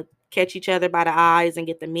kind of catch each other by the eyes and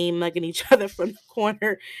get the meme mugging each other from the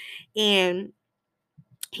corner. And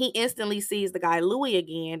he instantly sees the guy Louis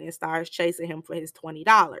again and starts chasing him for his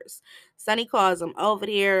 $20. Sonny calls him over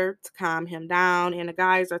there to calm him down, and the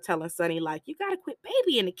guys are telling Sonny, like, you gotta quit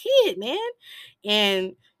babying the kid, man.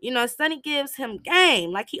 And Sonny gives him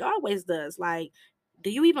game like he always does. Like, do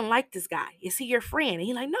you even like this guy? Is he your friend? And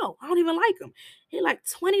he like, no, I don't even like him. He like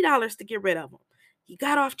 $20 to get rid of him. He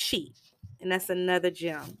got off cheap. And that's another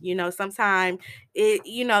gem. Sometimes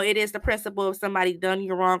it is the principle of somebody done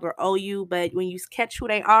you wrong or owe you, but when you catch who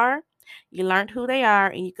they are, you learned who they are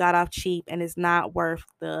and you got off cheap, and it's not worth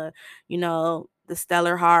the, the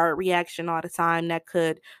stellar heart reaction all the time that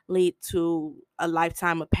could lead to a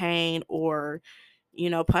lifetime of pain or,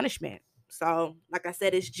 punishment. So, like I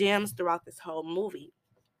said, it's gems throughout this whole movie.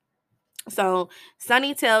 So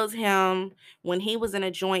Sonny tells him when he was in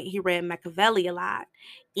a joint, he read Machiavelli a lot.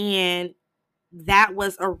 And that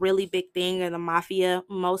was a really big thing in the mafia.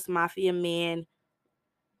 Most mafia men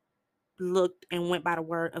looked and went by the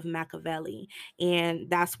word of Machiavelli. And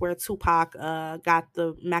that's where Tupac got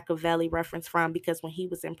the Machiavelli reference from, because when he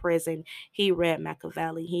was in prison, he read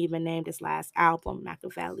Machiavelli. He even named his last album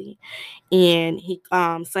Machiavelli. And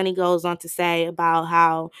Sonny goes on to say about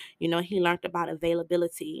how, he learned about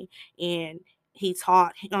availability, and he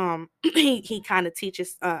taught he kind of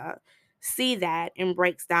teaches see that and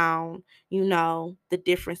breaks down, the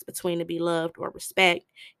difference between to be loved or respect.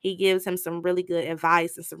 He gives him some really good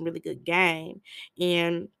advice and some really good game.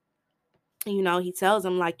 And he tells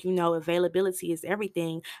him, like, availability is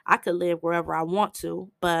everything. I could live wherever I want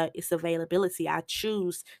to, but it's availability. I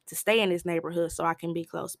choose to stay in this neighborhood so I can be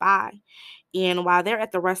close by. And while they're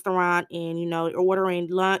at the restaurant and, ordering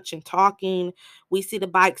lunch and talking, we see the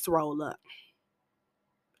bikes roll up.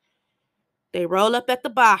 They roll up at the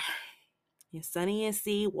bar, and Sonny and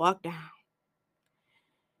C walk down.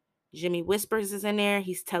 Jimmy Whispers is in there.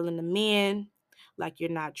 He's telling the men, like, you're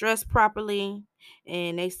not dressed properly.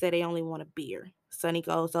 And they say they only want a beer. Sonny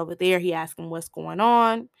goes over there. He asks him what's going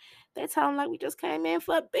on. They tell him, like, we just came in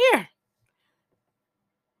for a beer.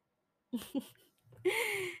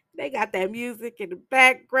 They got that music in the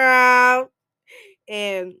background.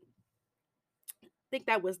 And I think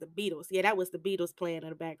that was the Beatles. Yeah, that was the Beatles playing in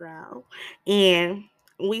the background. And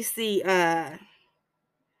we see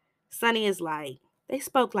Sonny is like, they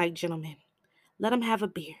spoke like gentlemen. Let them have a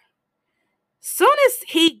beer. Soon as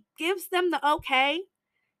he gives them the okay,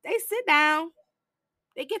 they sit down,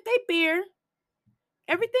 they get their beer,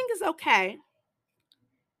 everything is okay,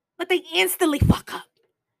 but they instantly fuck up.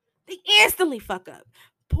 They instantly fuck up.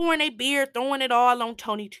 Pouring their beer, throwing it all on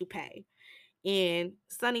Tony Toupee. And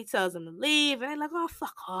Sonny tells them to leave, and they're like, oh,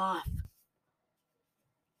 fuck off.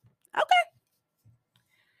 Okay.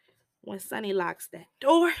 When Sonny locks that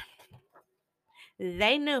door,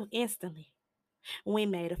 they knew instantly we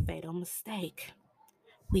made a fatal mistake.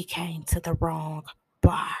 We came to the wrong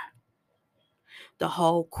bar. The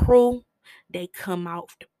whole crew, they come out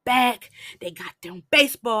the back. They got them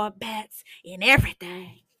baseball bats and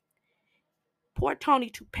everything. Poor Tony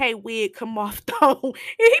Toupee wig come off though.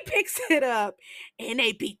 He picks it up and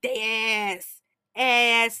they beat their ass.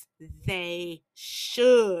 As they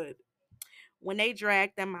should. When they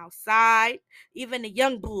drag them outside, even the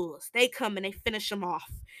young bulls, they come and they finish them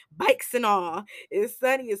off. Bikes and all. And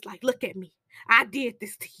Sonny is like, look at me. I did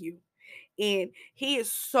this to you. And he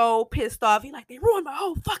is so pissed off. He like, they ruined my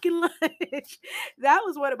whole fucking lunch. That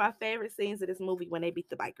was one of my favorite scenes of this movie, when they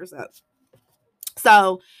beat the bikers up.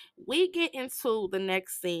 So we get into the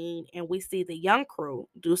next scene and we see the young crew,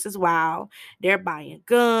 Deuces Wild. They're buying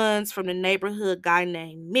guns from the neighborhood guy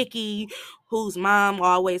named Mickey, whose mom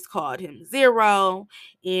always called him Zero.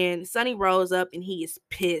 And Sonny rolls up and he is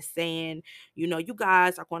pissed, saying, you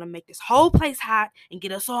guys are going to make this whole place hot and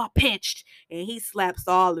get us all pinched. And he slaps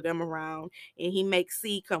all of them around and he makes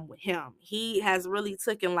C come with him. He has really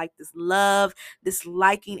taken like this love, this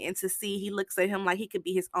liking into C. He looks at him like he could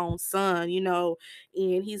be his own son,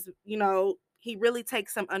 and he's, he really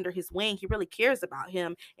takes him under his wing. He really cares about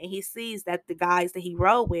him, and he sees that the guys that he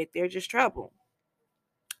rode with, they're just trouble.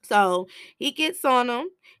 So he gets on him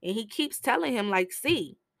and he keeps telling him, like,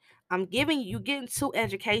 see, I'm giving you getting two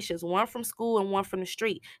educations, one from school and one from the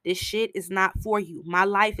street. This shit is not for you. My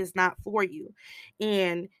life is not for you.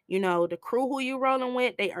 And, the crew who you rolling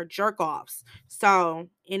with, they are jerk offs. So,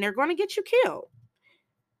 and they're going to get you killed.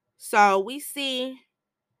 So we see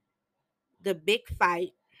the big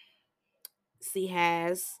fight C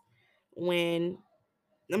has when,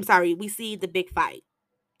 we see the big fight.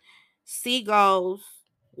 C goes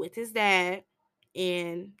with his dad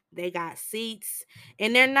and they got seats,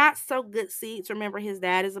 and they're not so good seats. Remember, his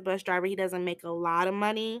dad is a bus driver. He doesn't make a lot of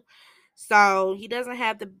money. So he doesn't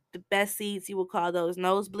have the best seats. You would call those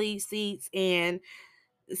nosebleed seats. And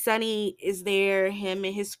Sonny is there, him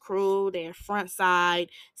and his crew, they're front side.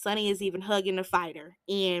 Sonny is even hugging the fighter.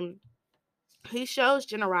 And He shows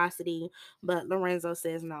generosity, but Lorenzo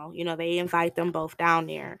says no. They invite them both down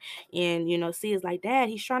there. And, C is like, Dad,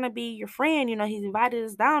 he's trying to be your friend. He's invited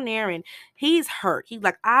us down there and he's hurt. He's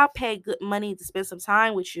like, I'll pay good money to spend some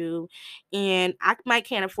time with you. And I might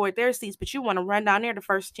can't afford their seats, but you want to run down there the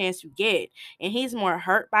first chance you get. And he's more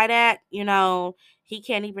hurt by that. He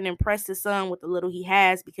can't even impress his son with the little he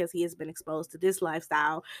has because he has been exposed to this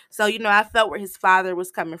lifestyle. So, I felt where his father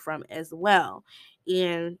was coming from as well.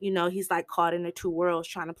 And he's like caught in the two worlds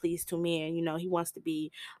trying to please two men. He wants to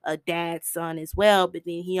be a dad's son as well, but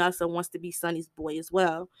then he also wants to be Sonny's boy as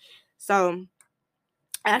well. So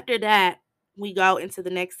after that, we go into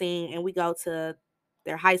the next scene and we go to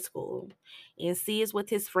their high school, and C is with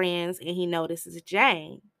his friends and he notices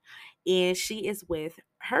Jane, and she is with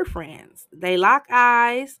her friends. They lock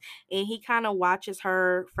eyes and he kind of watches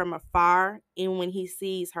her from afar, and when he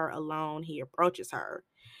sees her alone, he approaches her.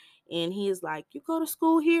 And he's like, "You go to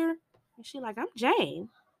school here?" And she like, "I'm Jane.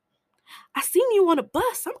 I seen you on a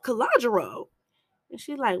bus. I'm Calogero." And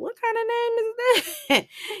she's like, "What kind of name is that?"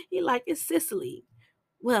 He like, "It's Sicily."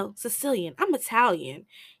 "Well, Sicilian. I'm Italian."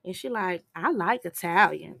 And she like, "I like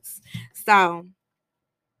Italians." So,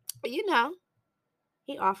 you know,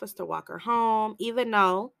 he offers to walk her home, even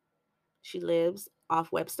though she lives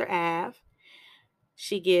off Webster Ave.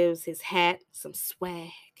 She gives his hat some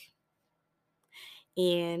swag,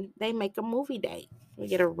 and they make a movie date. We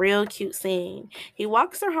get a real cute scene. He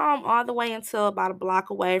walks her home all the way until about a block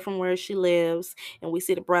away from where she lives, and we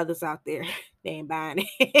see the brothers out there. They ain't buying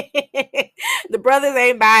it. The brothers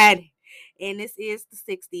ain't buying it. And this is the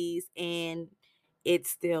 60s, and it's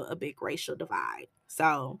still a big racial divide.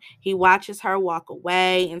 So he watches her walk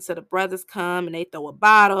away until the brothers come and they throw a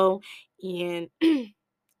bottle, and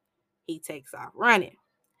he takes off running.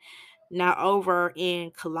 Now, over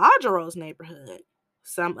in Calagero's neighborhood,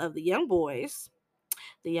 some of the young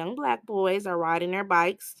black boys, are riding their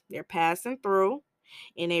bikes. They're passing through,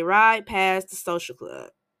 and they ride past the social club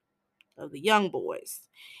of the young boys,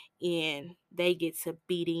 and they get to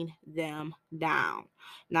beating them down.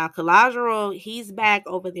 Now, Calagero, he's back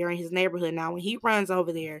over there in his neighborhood now. When he runs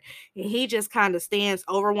over there, and he just kind of stands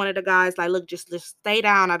over one of the guys, like, "Look, just stay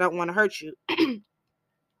down. I don't want to hurt you."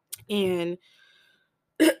 And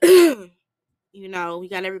we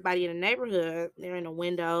got everybody in the neighborhood. They're in the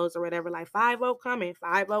windows or whatever, like 5-0 coming,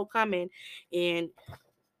 5-0 coming. And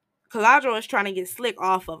Caladro is trying to get Slick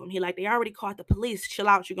off of him. He like, "They already caught the police. Chill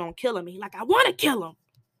out, you're gonna kill him." And he like, "I wanna kill him."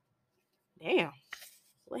 Damn.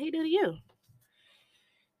 What he do to you?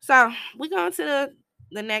 So we go into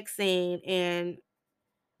the next scene, and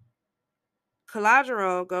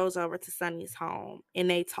Caladro goes over to Sonny's home and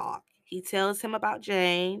they talk. He tells him about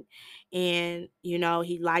Jane, and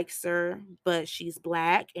he likes her, but she's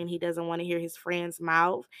black and he doesn't want to hear his friend's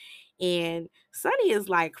mouth. And Sonny is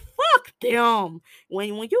like, "Fuck them.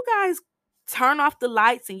 When you guys turn off the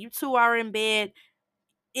lights and you two are in bed,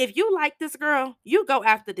 if you like this girl, you go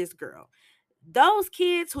after this girl. Those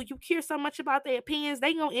kids who you care so much about their opinions,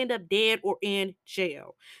 they gonna end up dead or in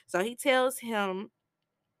jail." So he tells him,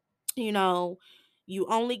 you know, you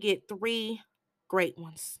only get 3 great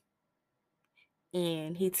ones.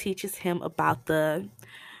 And he teaches him about the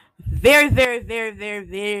very, very, very, very,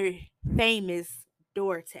 very famous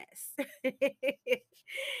door test. And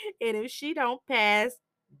if she don't pass,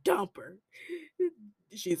 dump her.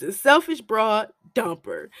 She's a selfish broad, dump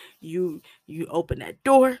her. You open that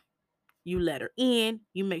door, you let her in,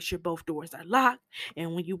 you make sure both doors are locked,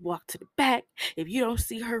 and when you walk to the back, if you don't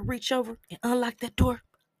see her reach over and unlock that door,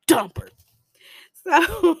 dump her.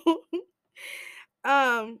 So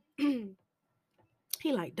um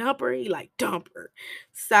he like dumper, he like dumper.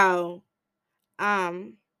 So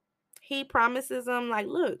um he promises him, like,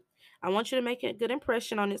 "Look, I want you to make a good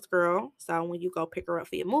impression on this girl. So when you go pick her up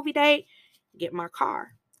for your movie date, get my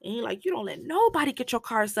car." And he like, "You don't let nobody get your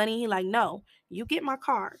car, Sonny." He like, "No, you get my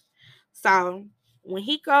car." So when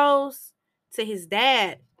he goes to his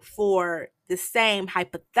dad for the same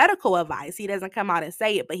hypothetical advice, he doesn't come out and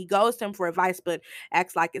say it, but he goes to him for advice, but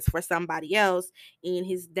acts like it's for somebody else. And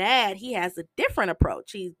his dad, he has a different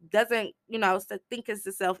approach. He doesn't, think of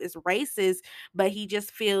himself as racist, but he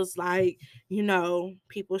just feels like,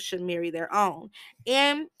 people should marry their own.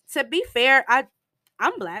 And to be fair,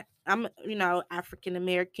 I'm black. I'm, African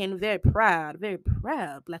American, very proud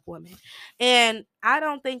black woman. And I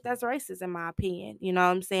don't think that's racist in my opinion. You know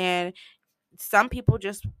what I'm saying? Some people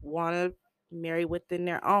just want to marry within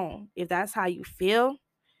their own. If that's how you feel,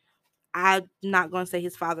 I'm not going to say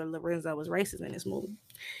his father Lorenzo was racist in this movie.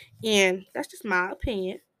 And that's just my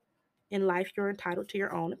opinion. In life, you're entitled to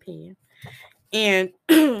your own opinion. And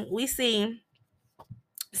we see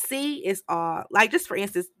C is all like, just for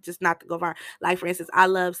instance, just not to go far. Like for instance, I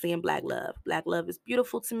love seeing black love. Black love is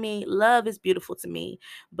beautiful to me. Love is beautiful to me.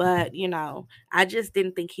 But I just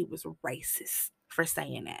didn't think he was racist for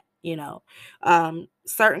saying that.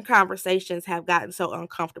 Certain conversations have gotten so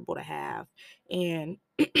uncomfortable to have, and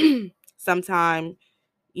sometimes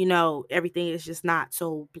everything is just not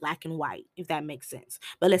so black and white, if that makes sense.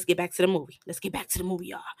 But let's get back to the movie.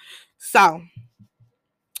 Y'all. So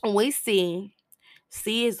we see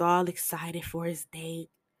C is all excited for his date.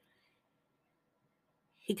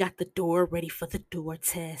 He got the door ready for the door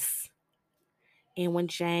test. And when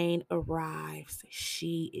Jane arrives,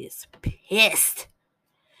 she is pissed.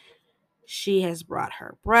 She has brought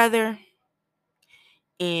her brother,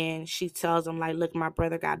 and she tells him, like, look, my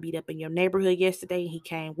brother got beat up in your neighborhood yesterday. He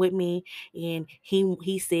came with me, and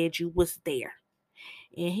he said you was there.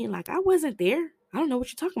 And he like, I wasn't there. I don't know what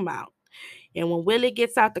you're talking about. And when Willie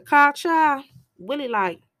gets out the car, child, Willie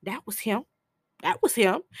like, that was him. That was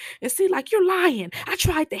him. And see, like, you're lying. I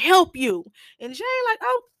tried to help you. And Jane like,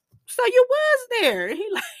 oh, so you was there. And he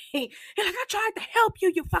like, I tried to help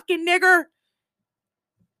you, you fucking nigger.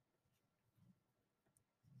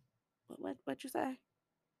 What you say?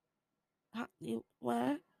 Huh? You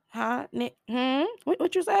what? Huh? Nick?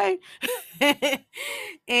 What you say?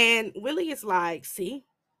 And Willie is like, see.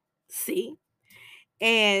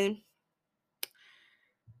 And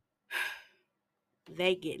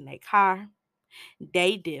they get in their car.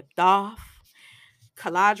 They dipped off.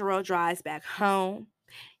 Caladro drives back home.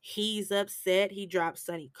 He's upset. He drops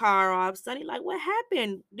Sonny car off. Sonny like, what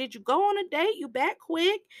happened? Did you go on a date? You back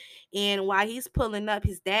quick? And while he's pulling up,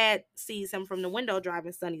 his dad sees him from the window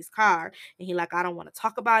driving Sonny's car. And he like, I don't want to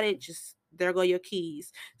talk about it. Just there go your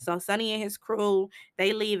keys. So Sonny and his crew,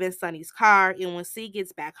 they leave in Sonny's car. And when C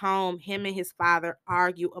gets back home, him and his father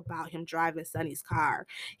argue about him driving Sonny's car.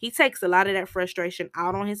 He takes a lot of that frustration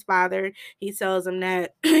out on his father. He tells him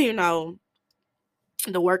that,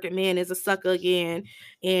 the working man is a sucker again,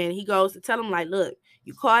 and he goes to tell him like, look,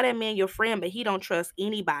 you call that man your friend, but he don't trust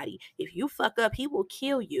anybody. If you fuck up, he will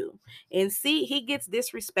kill you. And see, he gets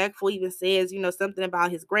disrespectful, even says something about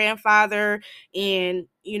his grandfather, and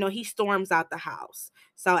he storms out the house.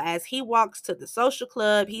 So as he walks to the social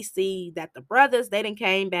club, he see that the brothers, they done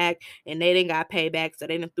came back, and they didn't got payback, so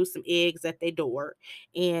they done threw some eggs at their door.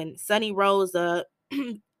 And Sonny rolls up,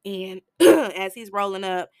 and as he's rolling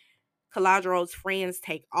up, Caladro's friends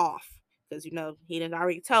take off because he had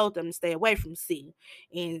already told them to stay away from C.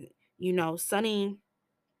 And Sonny,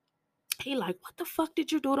 he like, what the fuck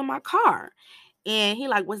did you do to my car? And he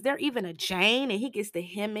like, was there even a Jane? And he gets to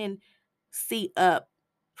him and C up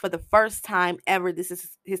for the first time ever. This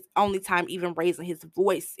is his only time even raising his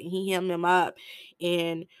voice, and he him up.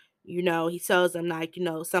 And he tells him like,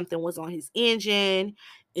 something was on his engine.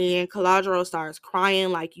 And Caladro starts crying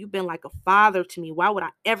like, you've been like a father to me. Why would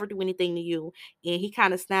I ever do anything to you? And he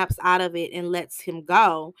kind of snaps out of it and lets him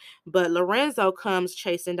go. But Lorenzo comes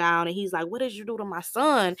chasing down, and he's like, what did you do to my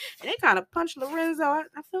son? And they kind of punch Lorenzo.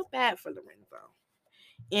 I feel bad for Lorenzo.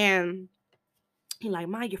 And he like,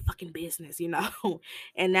 mind your fucking business.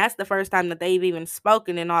 And that's the first time that they've even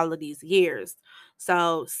spoken in all of these years.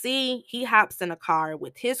 So see, he hops in a car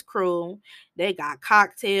with his crew. They got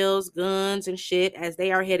cocktails, guns, and shit as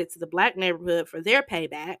they are headed to the black neighborhood for their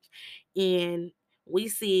payback. And we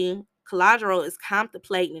see Caladro is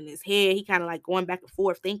contemplating in his head. He kind of like going back and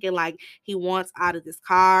forth, thinking like he wants out of this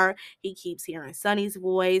car. He keeps hearing Sonny's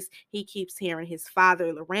voice. He keeps hearing his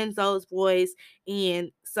father Lorenzo's voice.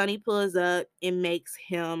 And Sonny pulls up and makes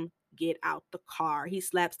him get out the car. He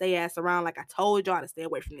slaps their ass around like, I told y'all to stay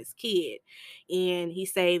away from this kid. And he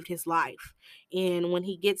saved his life. And when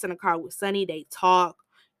he gets in the car with Sonny, they talk.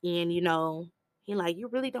 And, he like, you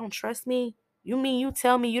really don't trust me? You mean you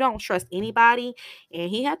tell me you don't trust anybody? And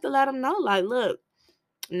he had to let him know, like, look,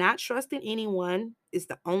 not trusting anyone is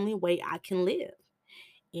the only way I can live.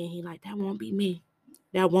 And he like, that won't be me.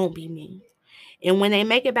 That won't be me. And when they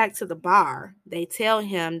make it back to the bar, they tell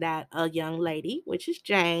him that a young lady, which is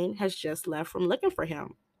Jane, has just left from looking for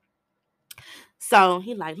him. So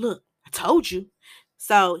he like, look, I told you.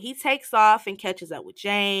 So he takes off and catches up with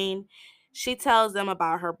Jane. She tells them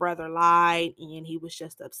about her brother lied and he was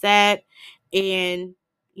just upset. And,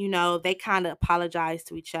 they kind of apologize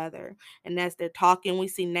to each other. And as they're talking, we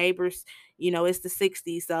see neighbors, it's the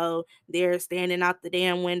 60s. So they're standing out the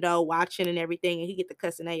damn window watching and everything. And he get to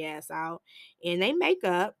cussing their ass out. And they make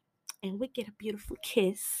up and we get a beautiful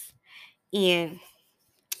kiss. And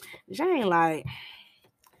Jane like,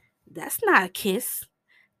 that's not a kiss.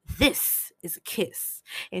 This is a kiss.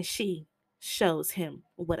 And she shows him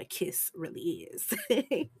what a kiss really is.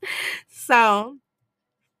 So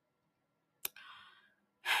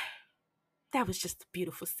that was just a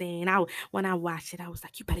beautiful scene. When I watched it, I was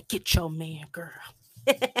like, you better get your man, girl.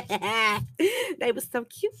 They were so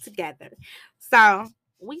cute together. So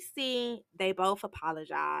we see they both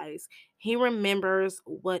apologize. He remembers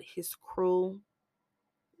what his crew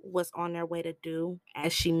was on their way to do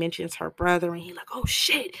as she mentions her brother, and he like, oh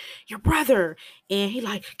shit, your brother. And he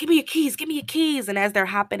like, give me your keys, give me your keys. And as they're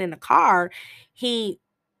hopping in the car, he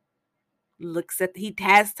he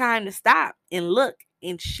has time to stop and look,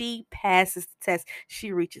 and she passes the test.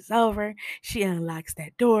 She reaches over, she unlocks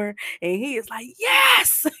that door, and he is like,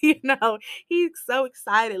 yes. He's so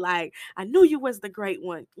excited, like, I knew you was the great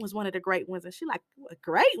one, was one of the great ones. And she like, a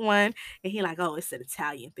great one? And he like, oh, it's an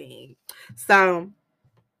Italian thing. So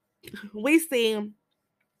we see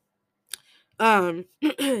um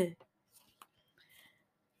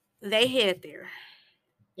they head there,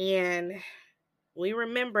 and we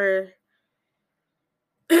remember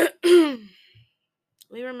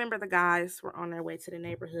we remember the guys were on their way to the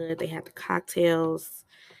neighborhood. They had the cocktails.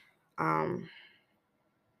 Um,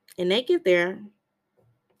 and they get there,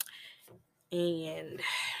 and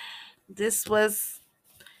this was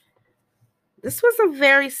a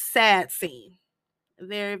very sad scene.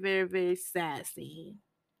 Very, very, very sad scene.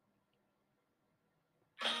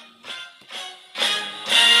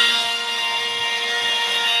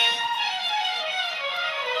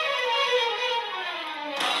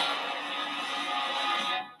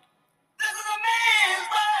 This is a man's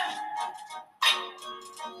world.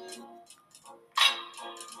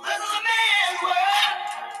 This is a man's world.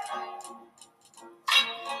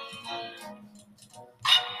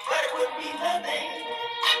 But it would be nothing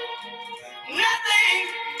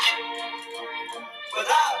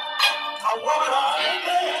without a woman or a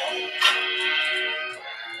man.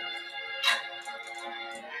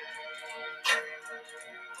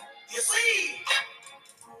 You see,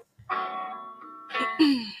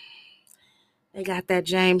 They got that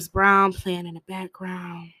James Brown playing in the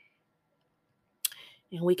background,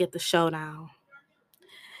 and we get the showdown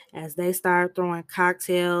as they start throwing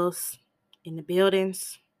cocktails in the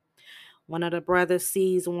buildings. One of the brothers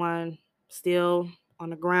sees one still on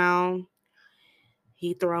the ground.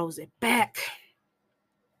 He throws it back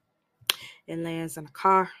and lands in a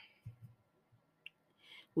car.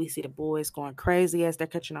 We see the boys going crazy as they're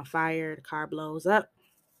catching on fire. The car blows up.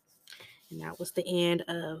 And that was the end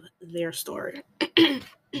of their story.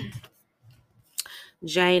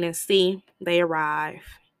 Jane and C, they arrive,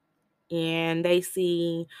 and they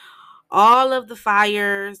see all of the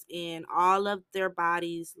fires and all of their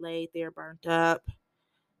bodies laid there burnt up.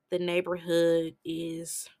 The neighborhood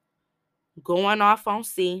is going off on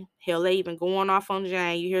C. Hell, they even going off on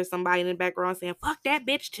Jane. You hear somebody in the background saying, fuck that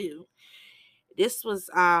bitch too. This was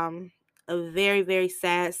a very, very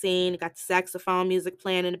sad scene. Got the saxophone music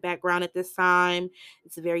playing in the background at this time.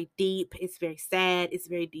 It's very deep. It's very sad. It's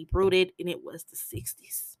very deep rooted. And it was the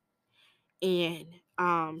 60s. And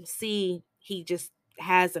see, he just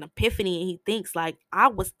has an epiphany, and he thinks like, I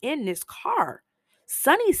was in this car.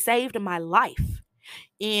 Sonny saved my life.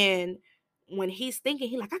 And when he's thinking,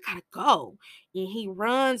 he like, I gotta go. And he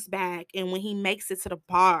runs back. And when he makes it to the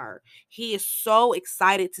bar, he is so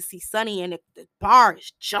excited to see Sonny. And the bar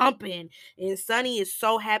is jumping. And Sonny is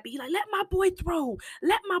so happy. He like, let my boy through.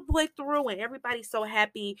 Let my boy through. And everybody's so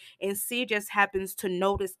happy. And C just happens to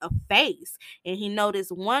notice a face. And he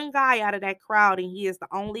noticed one guy out of that crowd. And he is the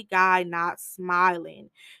only guy not smiling.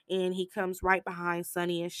 And he comes right behind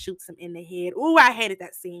Sonny and shoots him in the head. Ooh, I hated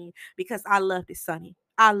that scene because I loved it, Sonny.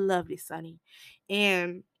 I loved it, Sonny.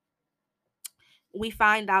 And we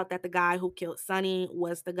find out that the guy who killed Sonny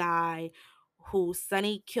was the guy who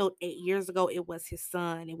Sonny killed 8 years ago. It was his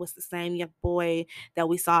son. It was the same young boy that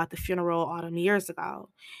we saw at the funeral all them years ago.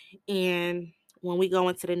 And when we go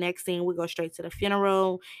into the next scene, we go straight to the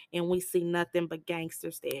funeral, and we see nothing but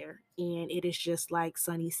gangsters there. And it is just like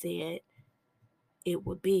Sonny said it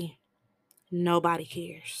would be. Nobody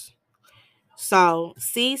cares. So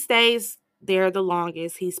C stays there the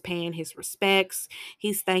longest. He's paying his respects.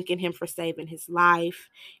 He's thanking him for saving his life.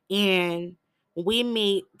 And we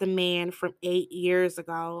meet the man from 8 years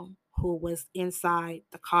ago who was inside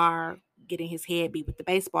the car getting his head beat with the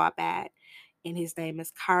baseball bat. And his name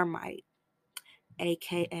is Carmite,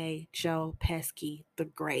 aka Joe Pesci the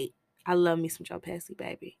Great. I love me some Joe Pesci,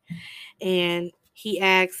 baby. And he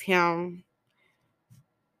asks him,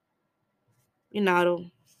 you know,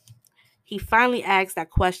 he finally asked that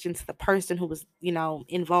question to the person who was,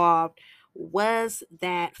 involved. Was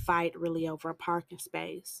that fight really over a parking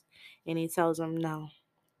space? And he tells him no.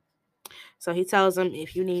 So he tells him,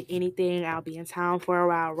 if you need anything, I'll be in town for a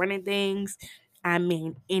while running things. I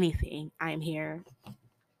mean, anything. I'm here.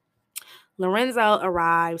 Lorenzo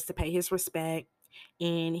arrives to pay his respect,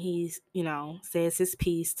 and he's, says his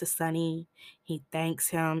piece to Sonny. He thanks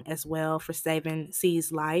him as well for saving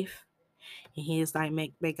C's life. And he is like,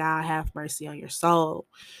 may God have mercy on your soul.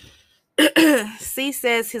 C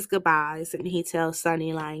says his goodbyes, and he tells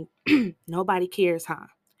Sonny, like, nobody cares, huh?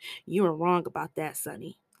 You were wrong about that,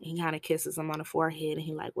 Sonny. And he kind of kisses him on the forehead, and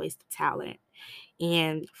he like wasted talent.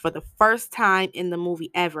 And for the first time in the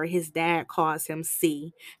movie ever, his dad calls him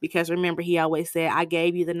C, because remember, he always said, I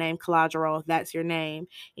gave you the name Caladro, that's your name.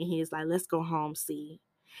 And he's like, let's go home, C.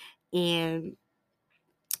 And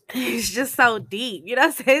it's just so deep, you know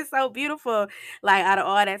what I'm saying? It's so beautiful. Like, out of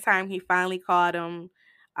all that time, he finally called him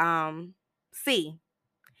C.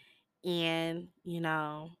 And,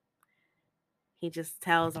 he just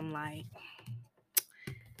tells him, like,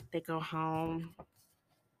 they go home,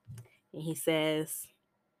 and he says,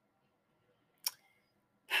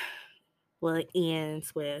 well, it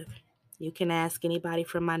ends with, you can ask anybody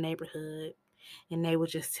from my neighborhood, and they will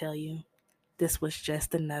just tell you this was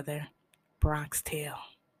just another Bronx tale.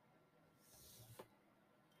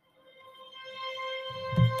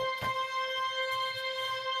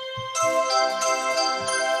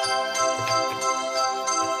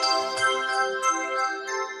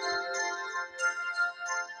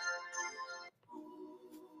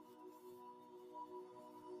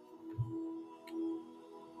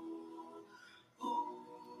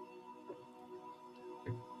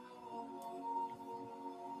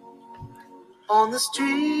 On the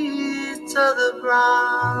streets of the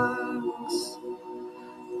Bronx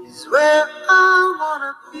is where I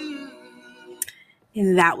wanna be.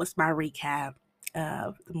 And that was my recap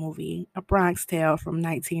of the movie A Bronx Tale from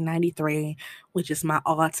 1993, which is my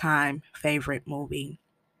all-time favorite movie.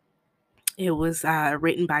 It was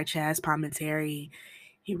written by Chaz Palminteri.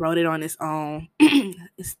 He wrote it on his own.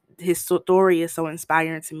 His story is so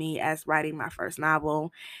inspiring to me as writing my first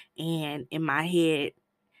novel. And in my head,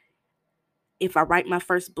 if I write my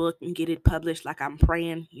first book and get it published like I'm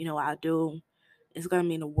praying, I do, it's going to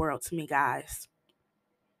mean the world to me, guys.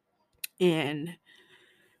 And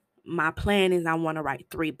my plan is I want to write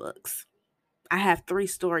 3 books. I have 3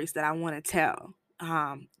 stories that I want to tell.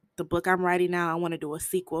 The book I'm writing now, I want to do a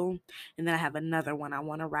sequel, and then I have another one I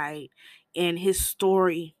want to write. And his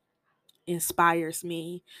story inspires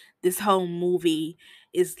me. This whole movie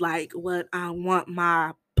is like what I want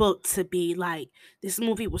my book to be like. This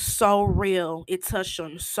movie was so real. It touched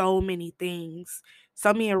on so many things.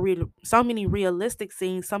 So many realistic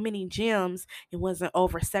scenes, so many gems. It wasn't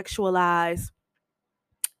over sexualized.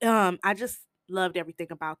 I just loved everything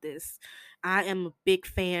about this. I am a big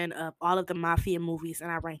fan of all of the mafia movies,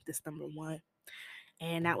 and I rank this number 1.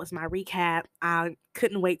 And that was my recap. I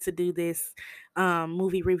couldn't wait to do this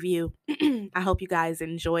movie review. I hope you guys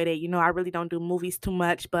enjoyed it. I really don't do movies too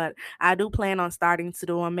much, but I do plan on starting to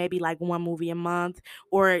do them, maybe like 1 movie a month.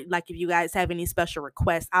 Or like if you guys have any special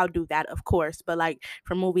requests, I'll do that, of course. But like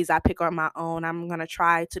for movies I pick on my own, I'm going to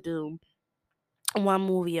try to do 1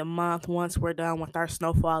 movie a month once we're done with our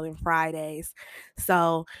Snowfalling Fridays.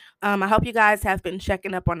 So I hope you guys have been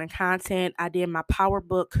checking up on the content. I did my Power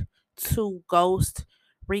Book 2 Ghost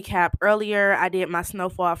recap earlier. I did my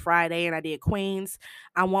Snowfall Friday, and I did Queens.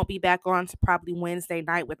 I won't be back on to probably Wednesday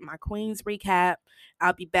night with my Queens recap.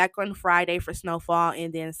 I'll be back on Friday for Snowfall,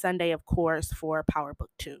 and then Sunday, of course, for Power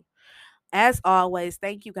Book 2. As always,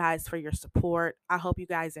 thank you guys for your support. I hope you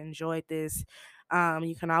guys enjoyed this.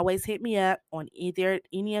 You can always hit me up on either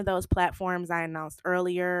any of those platforms I announced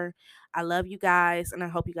earlier. I love you guys, and I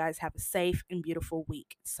hope you guys have a safe and beautiful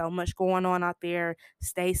week. So much going on out there.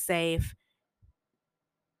 Stay safe.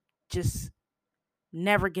 Just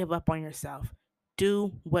never give up on yourself.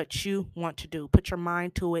 Do what you want to do. Put your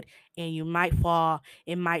mind to it, and you might fall.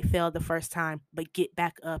 It might fail the first time, but get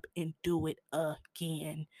back up and do it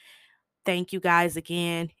again. Thank you guys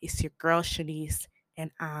again. It's your girl Shanice,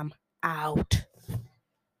 and I'm out.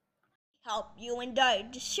 Hope you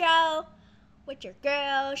enjoyed the show with your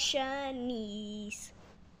girl Shanice.